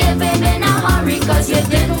and you give him in a hurry, 'cause you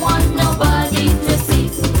didn't want nobody to see.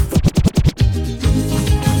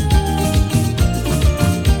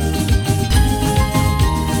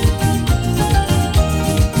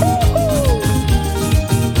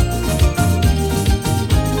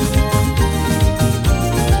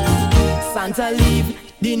 Santa leave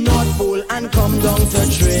the North Pole and come down to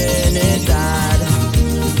Trinidad.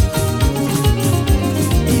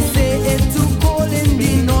 He say it's too cold in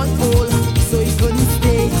the North Pole, so he couldn't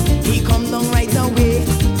stay. He come down right away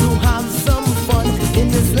to have some fun in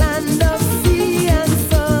this land of sea and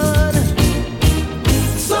sun.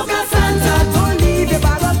 So got Santa, don't leave your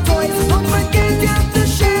bag of toys. Don't forget you have to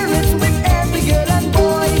share it with every girl and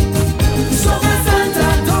boy. So got Santa,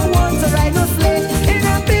 don't want to ride no sleigh in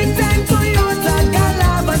a big time Toyota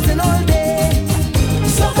Galabatin all day.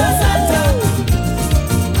 So got Santa,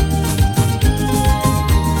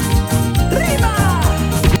 Rima.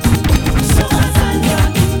 So got Santa,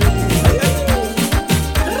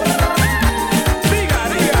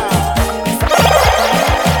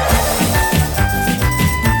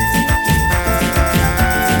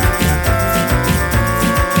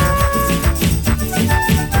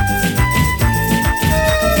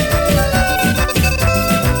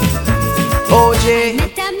 OJ,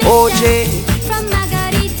 OJ. From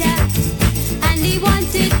Margarita, and he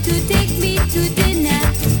wanted to take me to dinner.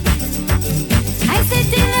 I said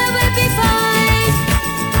dinner will be fine,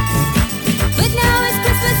 but now it's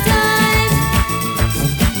Christmas time,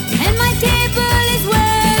 and my table is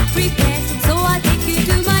well prepared, so I'll take you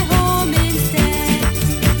to my home instead.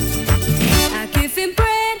 I give him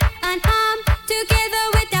bread and ham together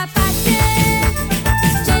with a pasty,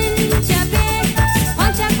 ginger beer,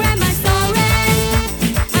 punch and cream and sorrel,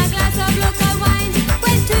 a glass of local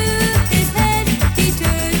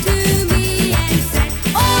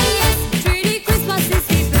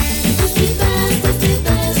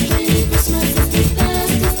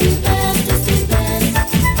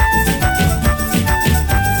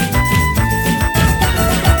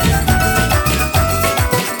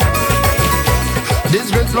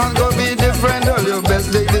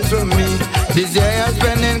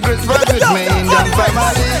with me Indian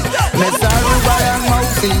family. Mr. Rubai and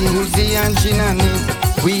Mausi, Uzi and Chinani.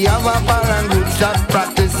 We have a parent group that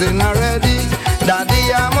practicing already. Daddy,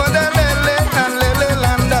 I'm on the lele and lele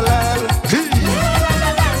landalal.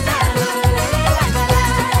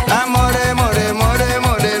 Amore, more, more,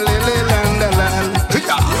 more, lele landalal.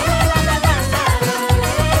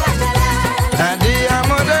 Daddy,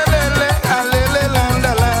 I'm on the lele and lele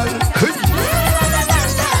landalal.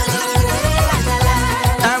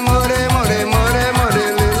 Amore, more, more, more,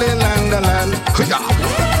 lele landalal.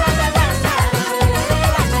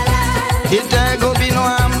 It go be no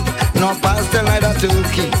ham, no pastel, neither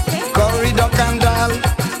turkey. Curry, duck and dal,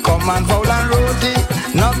 come and fowl and roti.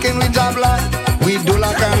 Knocking with a blood, we do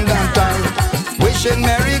like and dantal. Wishing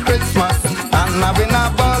Merry Christmas and having a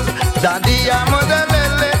ball. Daddy, I'm on the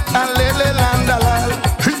lele and lele landalal.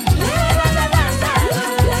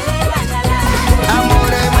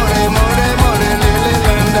 Amore, more, more, more, lele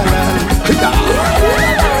landalal.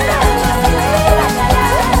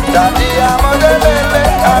 Daddy, I'm on the lele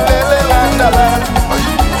and lele landalal.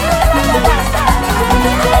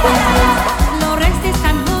 Flores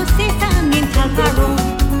San Jose, San in Talparo.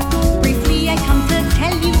 Briefly, I come to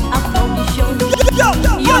tell you about the show.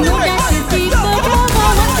 You know that the people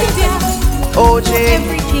over Montevideo. OJ,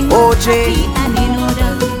 Everything was OJ. happy and in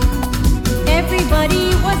order. Everybody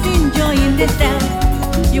was enjoying themselves.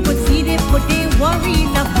 You could see they put their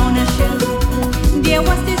worries upon a shelf. There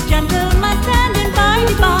was this gentleman standing by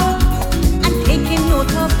the bar and taking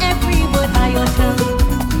note of every word I utter.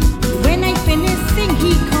 When I finished sing,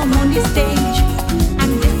 he come on the stage, and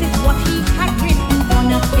this is what he had written on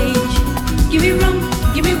a page. Give me rum,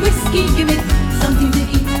 give me whiskey, give me something to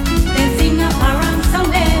eat. Then sing a parang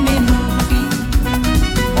somewhere me movie.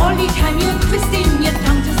 All the time you're twisting your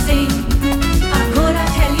tongue to say, I coulda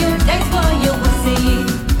tell you that's what you were saying.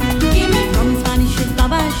 Give me rum, Spanish is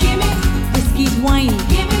baba, give me whiskey, wine,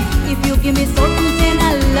 give me. If you give me soul food, then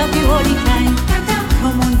I love you all the time.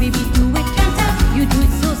 Come on, baby, do it. You do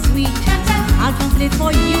it so sweet. I'll translate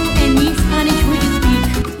for you any Spanish would you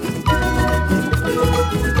speak.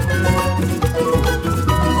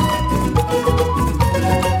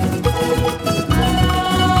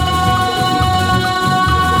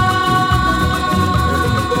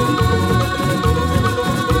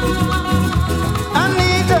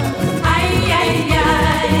 Anita, Ay, ay,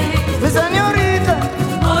 ay. Miss Señorita,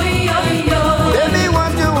 Oy, oy, oy. tell me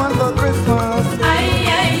what you want for Christmas. Ay,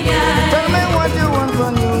 ay, ay. Tell me what you want for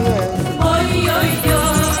New Year. Oy, oy,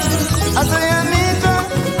 oy. I say Anita,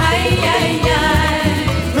 Ay, ay, ay.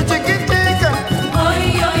 me chiquitica. Oy,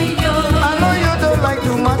 oy, oy. I know you don't like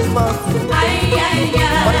too much fuss, Ay, ay,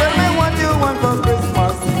 ay. but tell me what you want for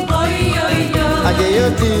Christmas. Oy, oy, oy. I get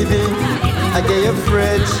your TV, I get your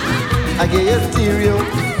fridge, I get your stereo,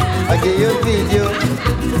 I get your video,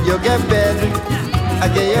 you get bed, I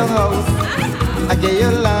get your house, I get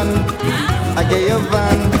your land, I get your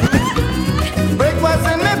van. Breakfast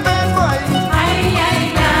in me bed, boy. Ay, ay,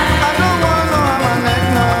 ay. I don't want no on my neck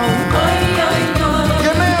now. Oy, oy, oy.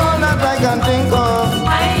 Give me all that I can think of.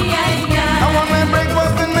 Ay, ay, I ay. want my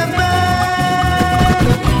breakfast in me bed.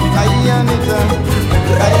 Ay, Anita,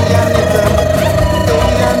 ay, Anita,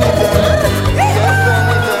 ay, Anita, yes,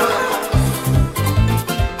 Anita.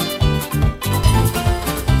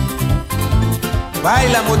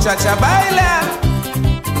 Baila muchacha, baila.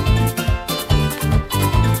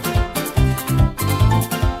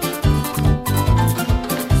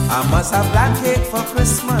 I must have black cake for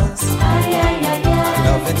Christmas. Ay, ay, ay,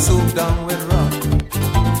 I love it soup down with rum.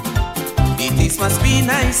 The taste must be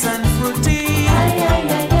nice and fruity.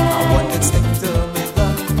 I want it stick to me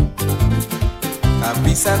gun. A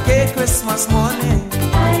piece of cake Christmas morning.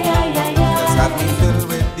 Just have me filled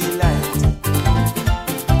with delight.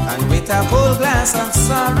 And with a full glass of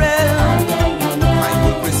sorrel, my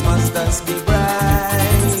whole Christmas does be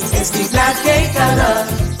bright. It's the black cake I love.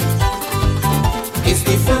 It's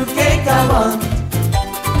the fruit cake I want.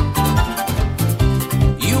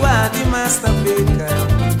 You are the master baker,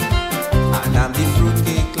 and I'm the fruit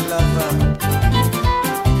cake lover.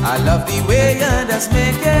 I love the way you just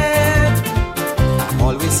make it. I'm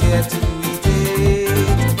always here to eat it.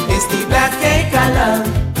 It's the black cake I love.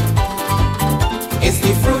 It's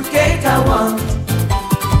the fruit cake I want.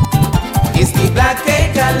 It's the black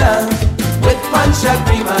cake I love. With punch and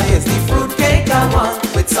creamer. It's the fruit cake I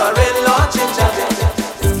want. With sorrel or ginger.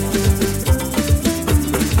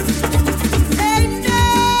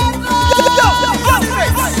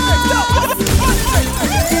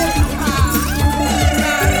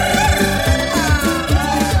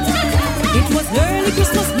 It was early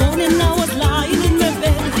Christmas morning, I was lying in my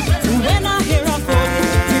bed. When I hear her calling,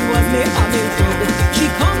 it was me Hamilton. She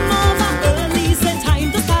come over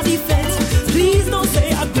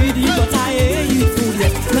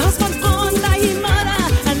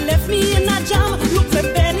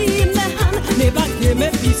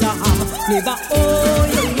Eva, oh,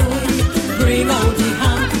 bring out the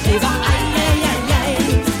ham. Eva,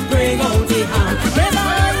 bring out the ham. Eva,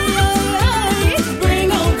 bring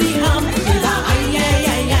out the ham. Eva,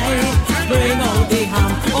 bring out the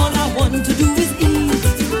ham. All I want to do is eat.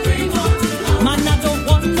 Man, I don't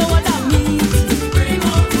want no other meat.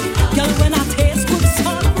 Girl, when I taste good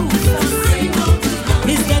sunroof,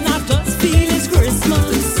 is then I just feel it's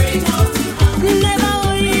Christmas. Never,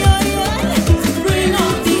 bring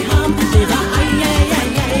out the ham. Eva, bring out the ham. Eva,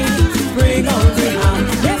 bring out the ham.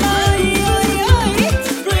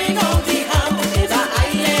 Eva,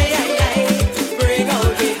 bring out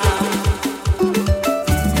the ham.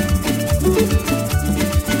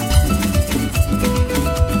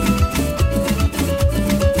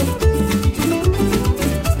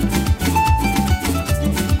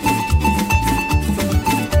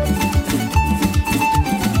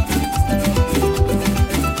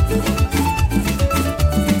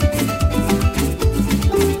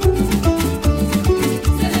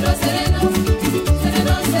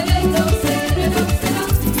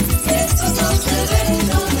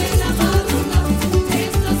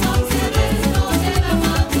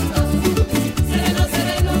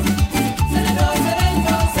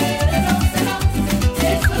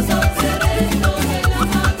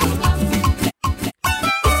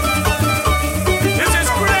 This is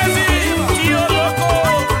crazy, Tío Loco.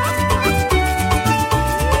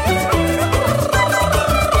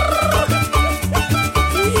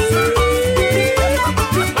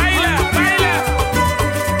 Baila, baila.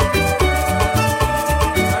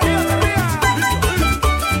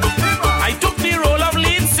 I took the role of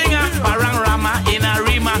lead singer, Parang Rama in a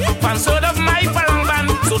rima. Fansod of my Parang band,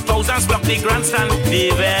 so thousands blocked the grandstand.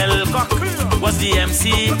 Dave Elcock was the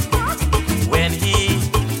MC. When he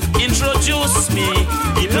introduced me,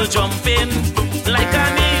 people jump in like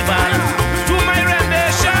carnival to my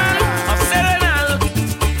rendition of Serenal.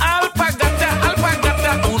 Alpagata,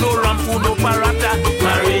 alpagata, uno ram, uno parata.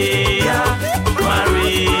 Maria,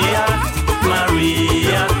 Maria,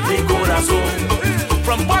 Maria, de corazón.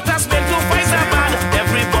 From Pottersville to Faizabad,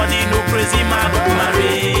 everybody know crazy man.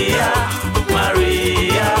 Maria,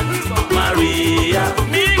 Maria, Maria,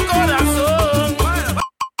 mi corazón.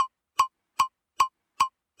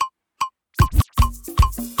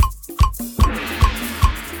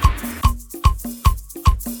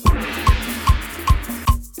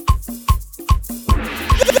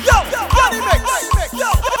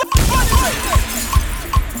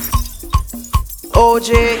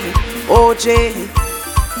 OJ, OJ.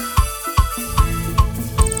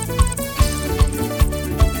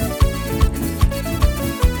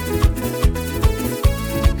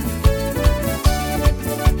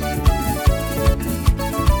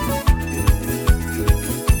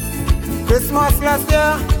 Christmas last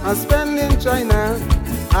year, I spent in China.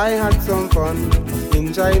 I had some fun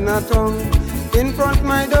in Chinatown. In front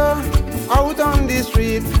my door, out on the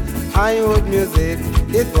street, I heard music,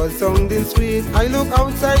 it was sounding sweet. I looked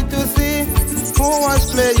outside to see who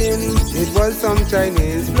was playing. It was some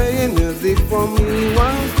Chinese playing music for me.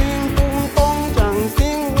 Wang sing boom bong chang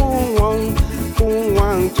sing boom wong boom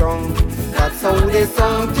wang chong. That's how they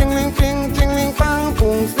song. Tingling ting tingling bang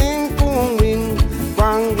boom sing boom wing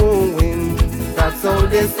wang boom wing. That's how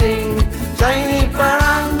they sing. Chinese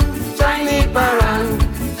parang, Chinese parang,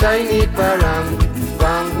 Chinese parang,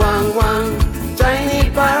 wang wang wang. Chinese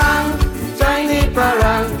parang, Chinese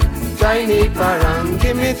parang, Chinese parang.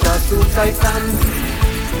 Give me just to Saipan.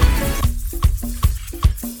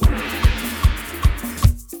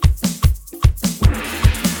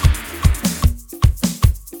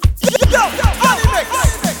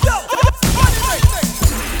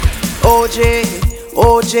 OJ,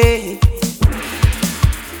 OJ.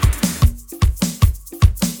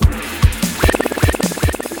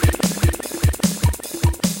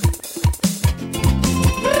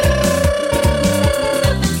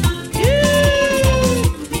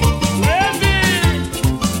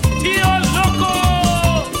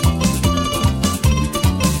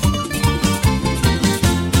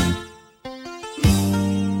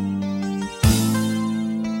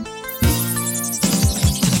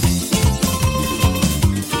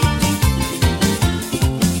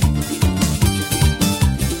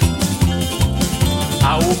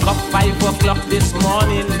 I woke up 5 o'clock this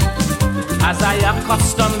morning, as I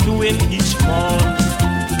accustomed doing each morn.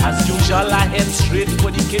 As usual, I head straight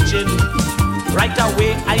for the kitchen. Right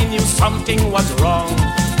away, I knew something was wrong.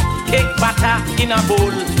 Cake batter in a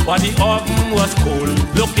bowl, but the oven was cold.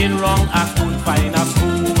 Looking wrong, I couldn't find a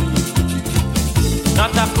spoon.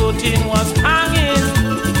 Not a protein was hanging.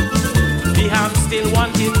 The ham still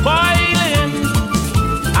wanted boiling.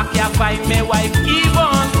 I can't find my wife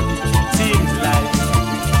even. See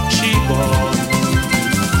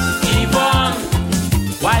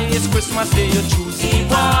Why is Christmas Day you choose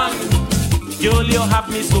one? Girl, you have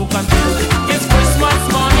me so confused. It's Christmas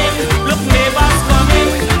morning, look neighbors coming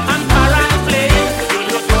and parents playing. Girl,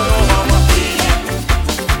 you don't know how I'm feeling.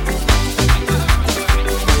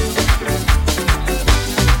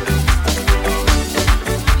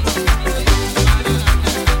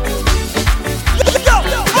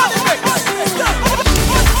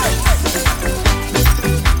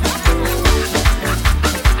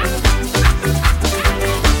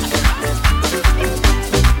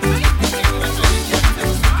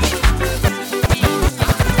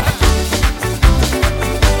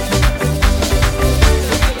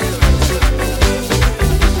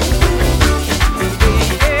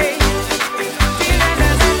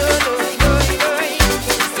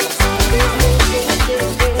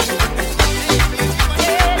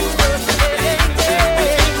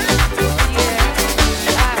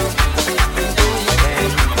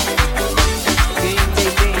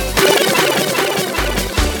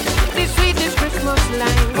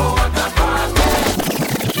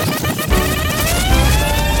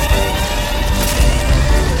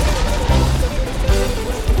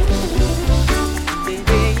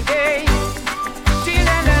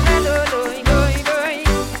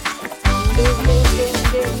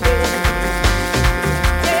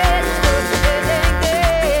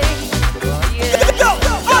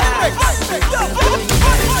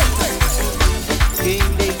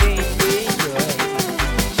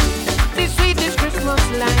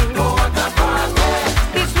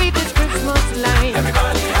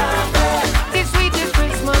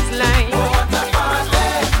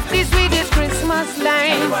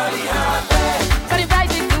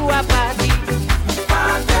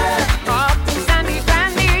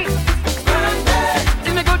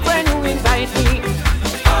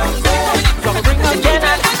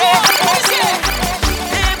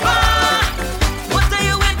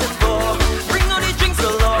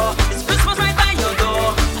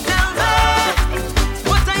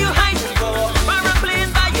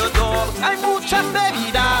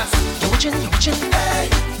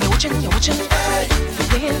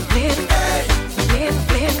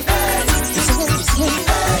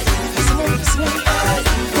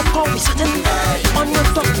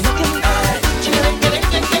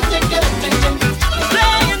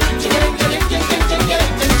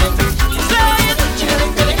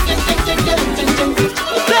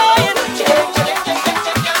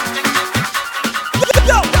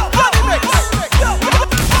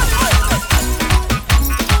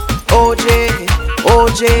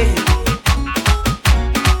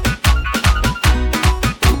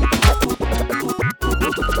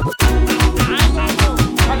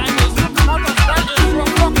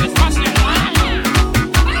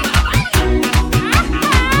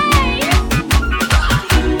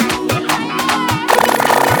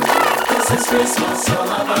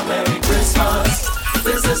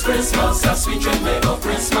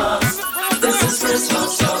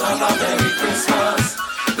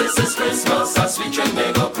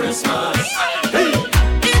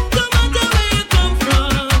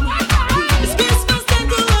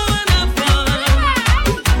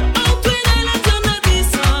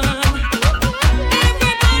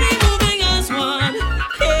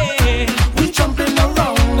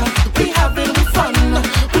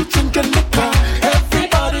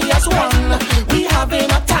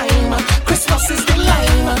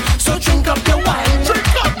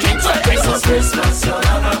 Christmas, you'll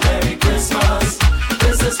have a Merry Christmas.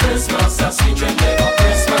 This is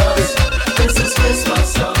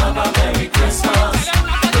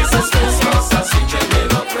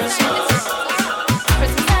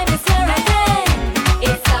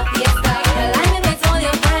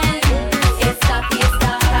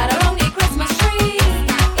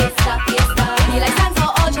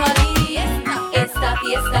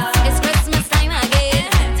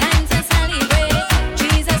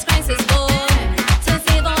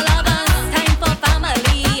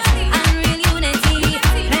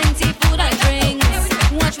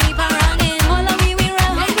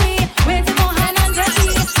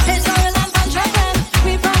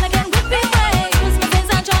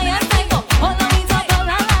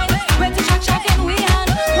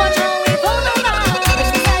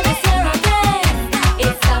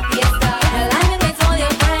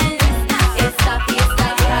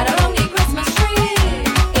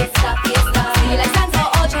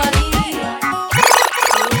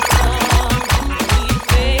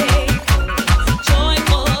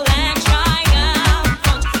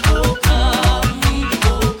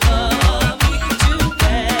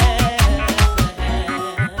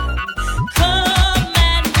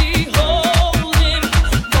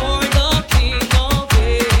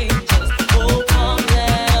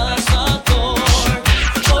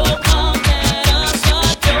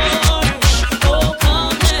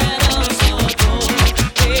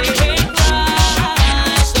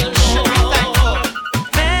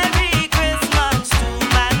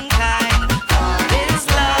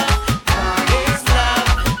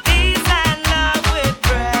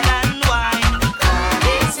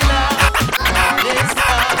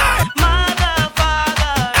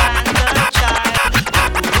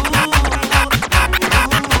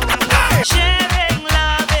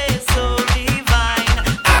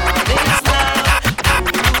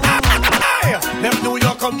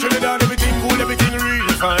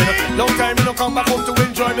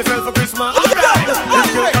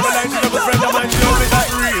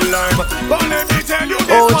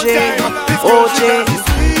OJ.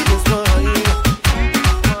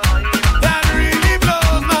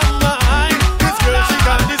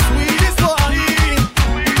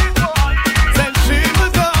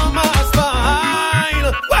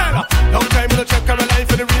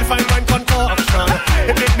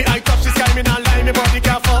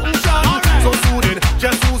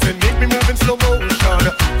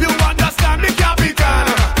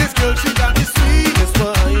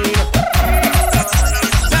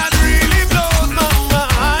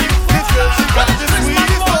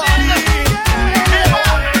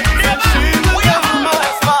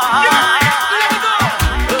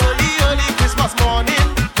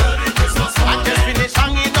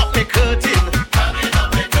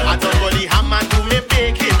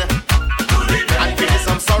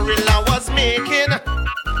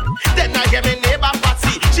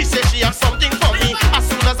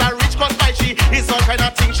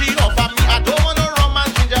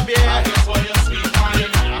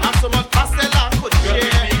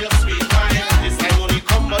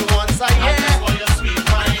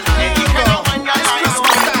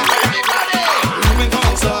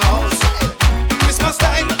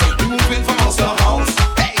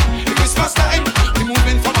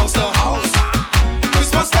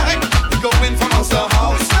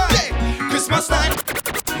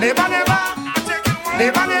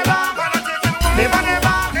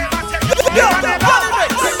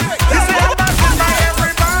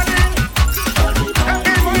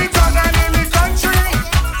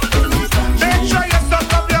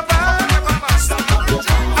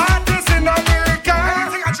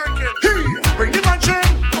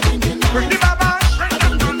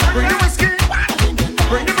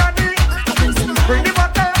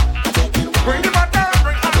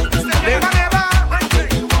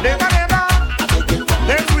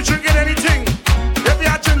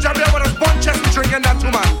 Ginger beer with us bunches.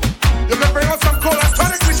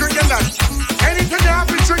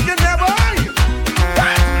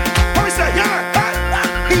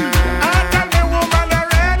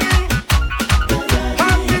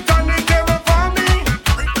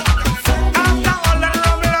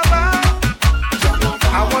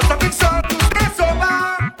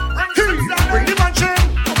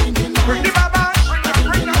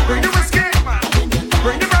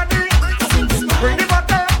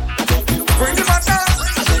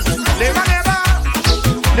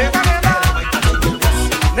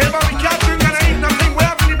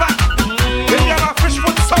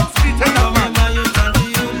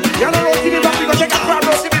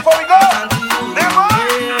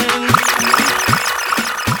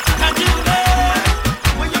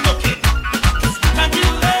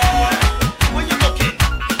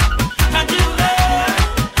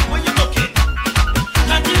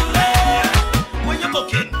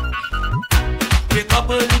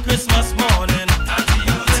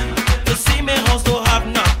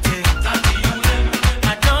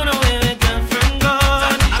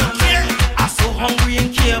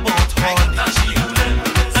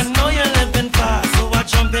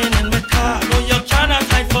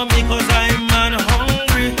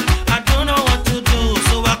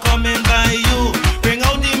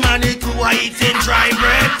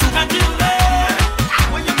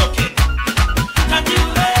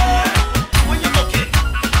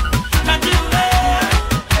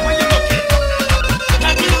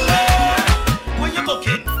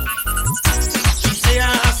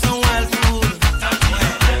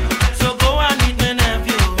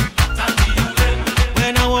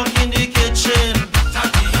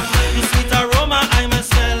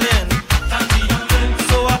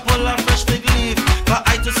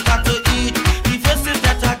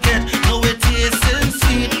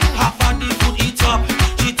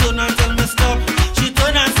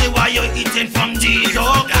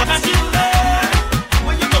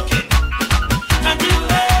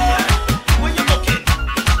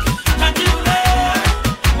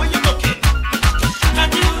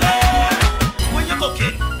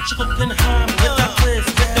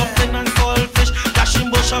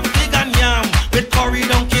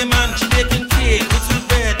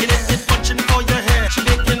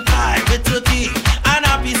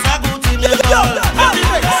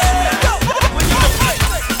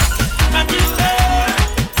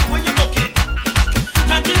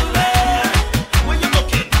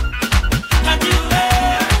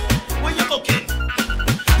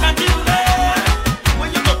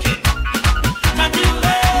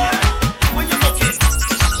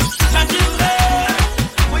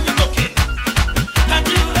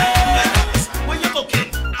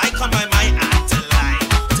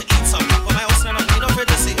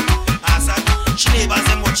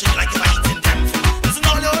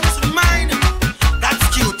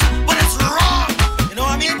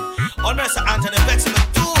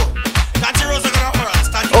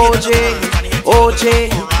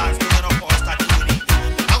 OJ.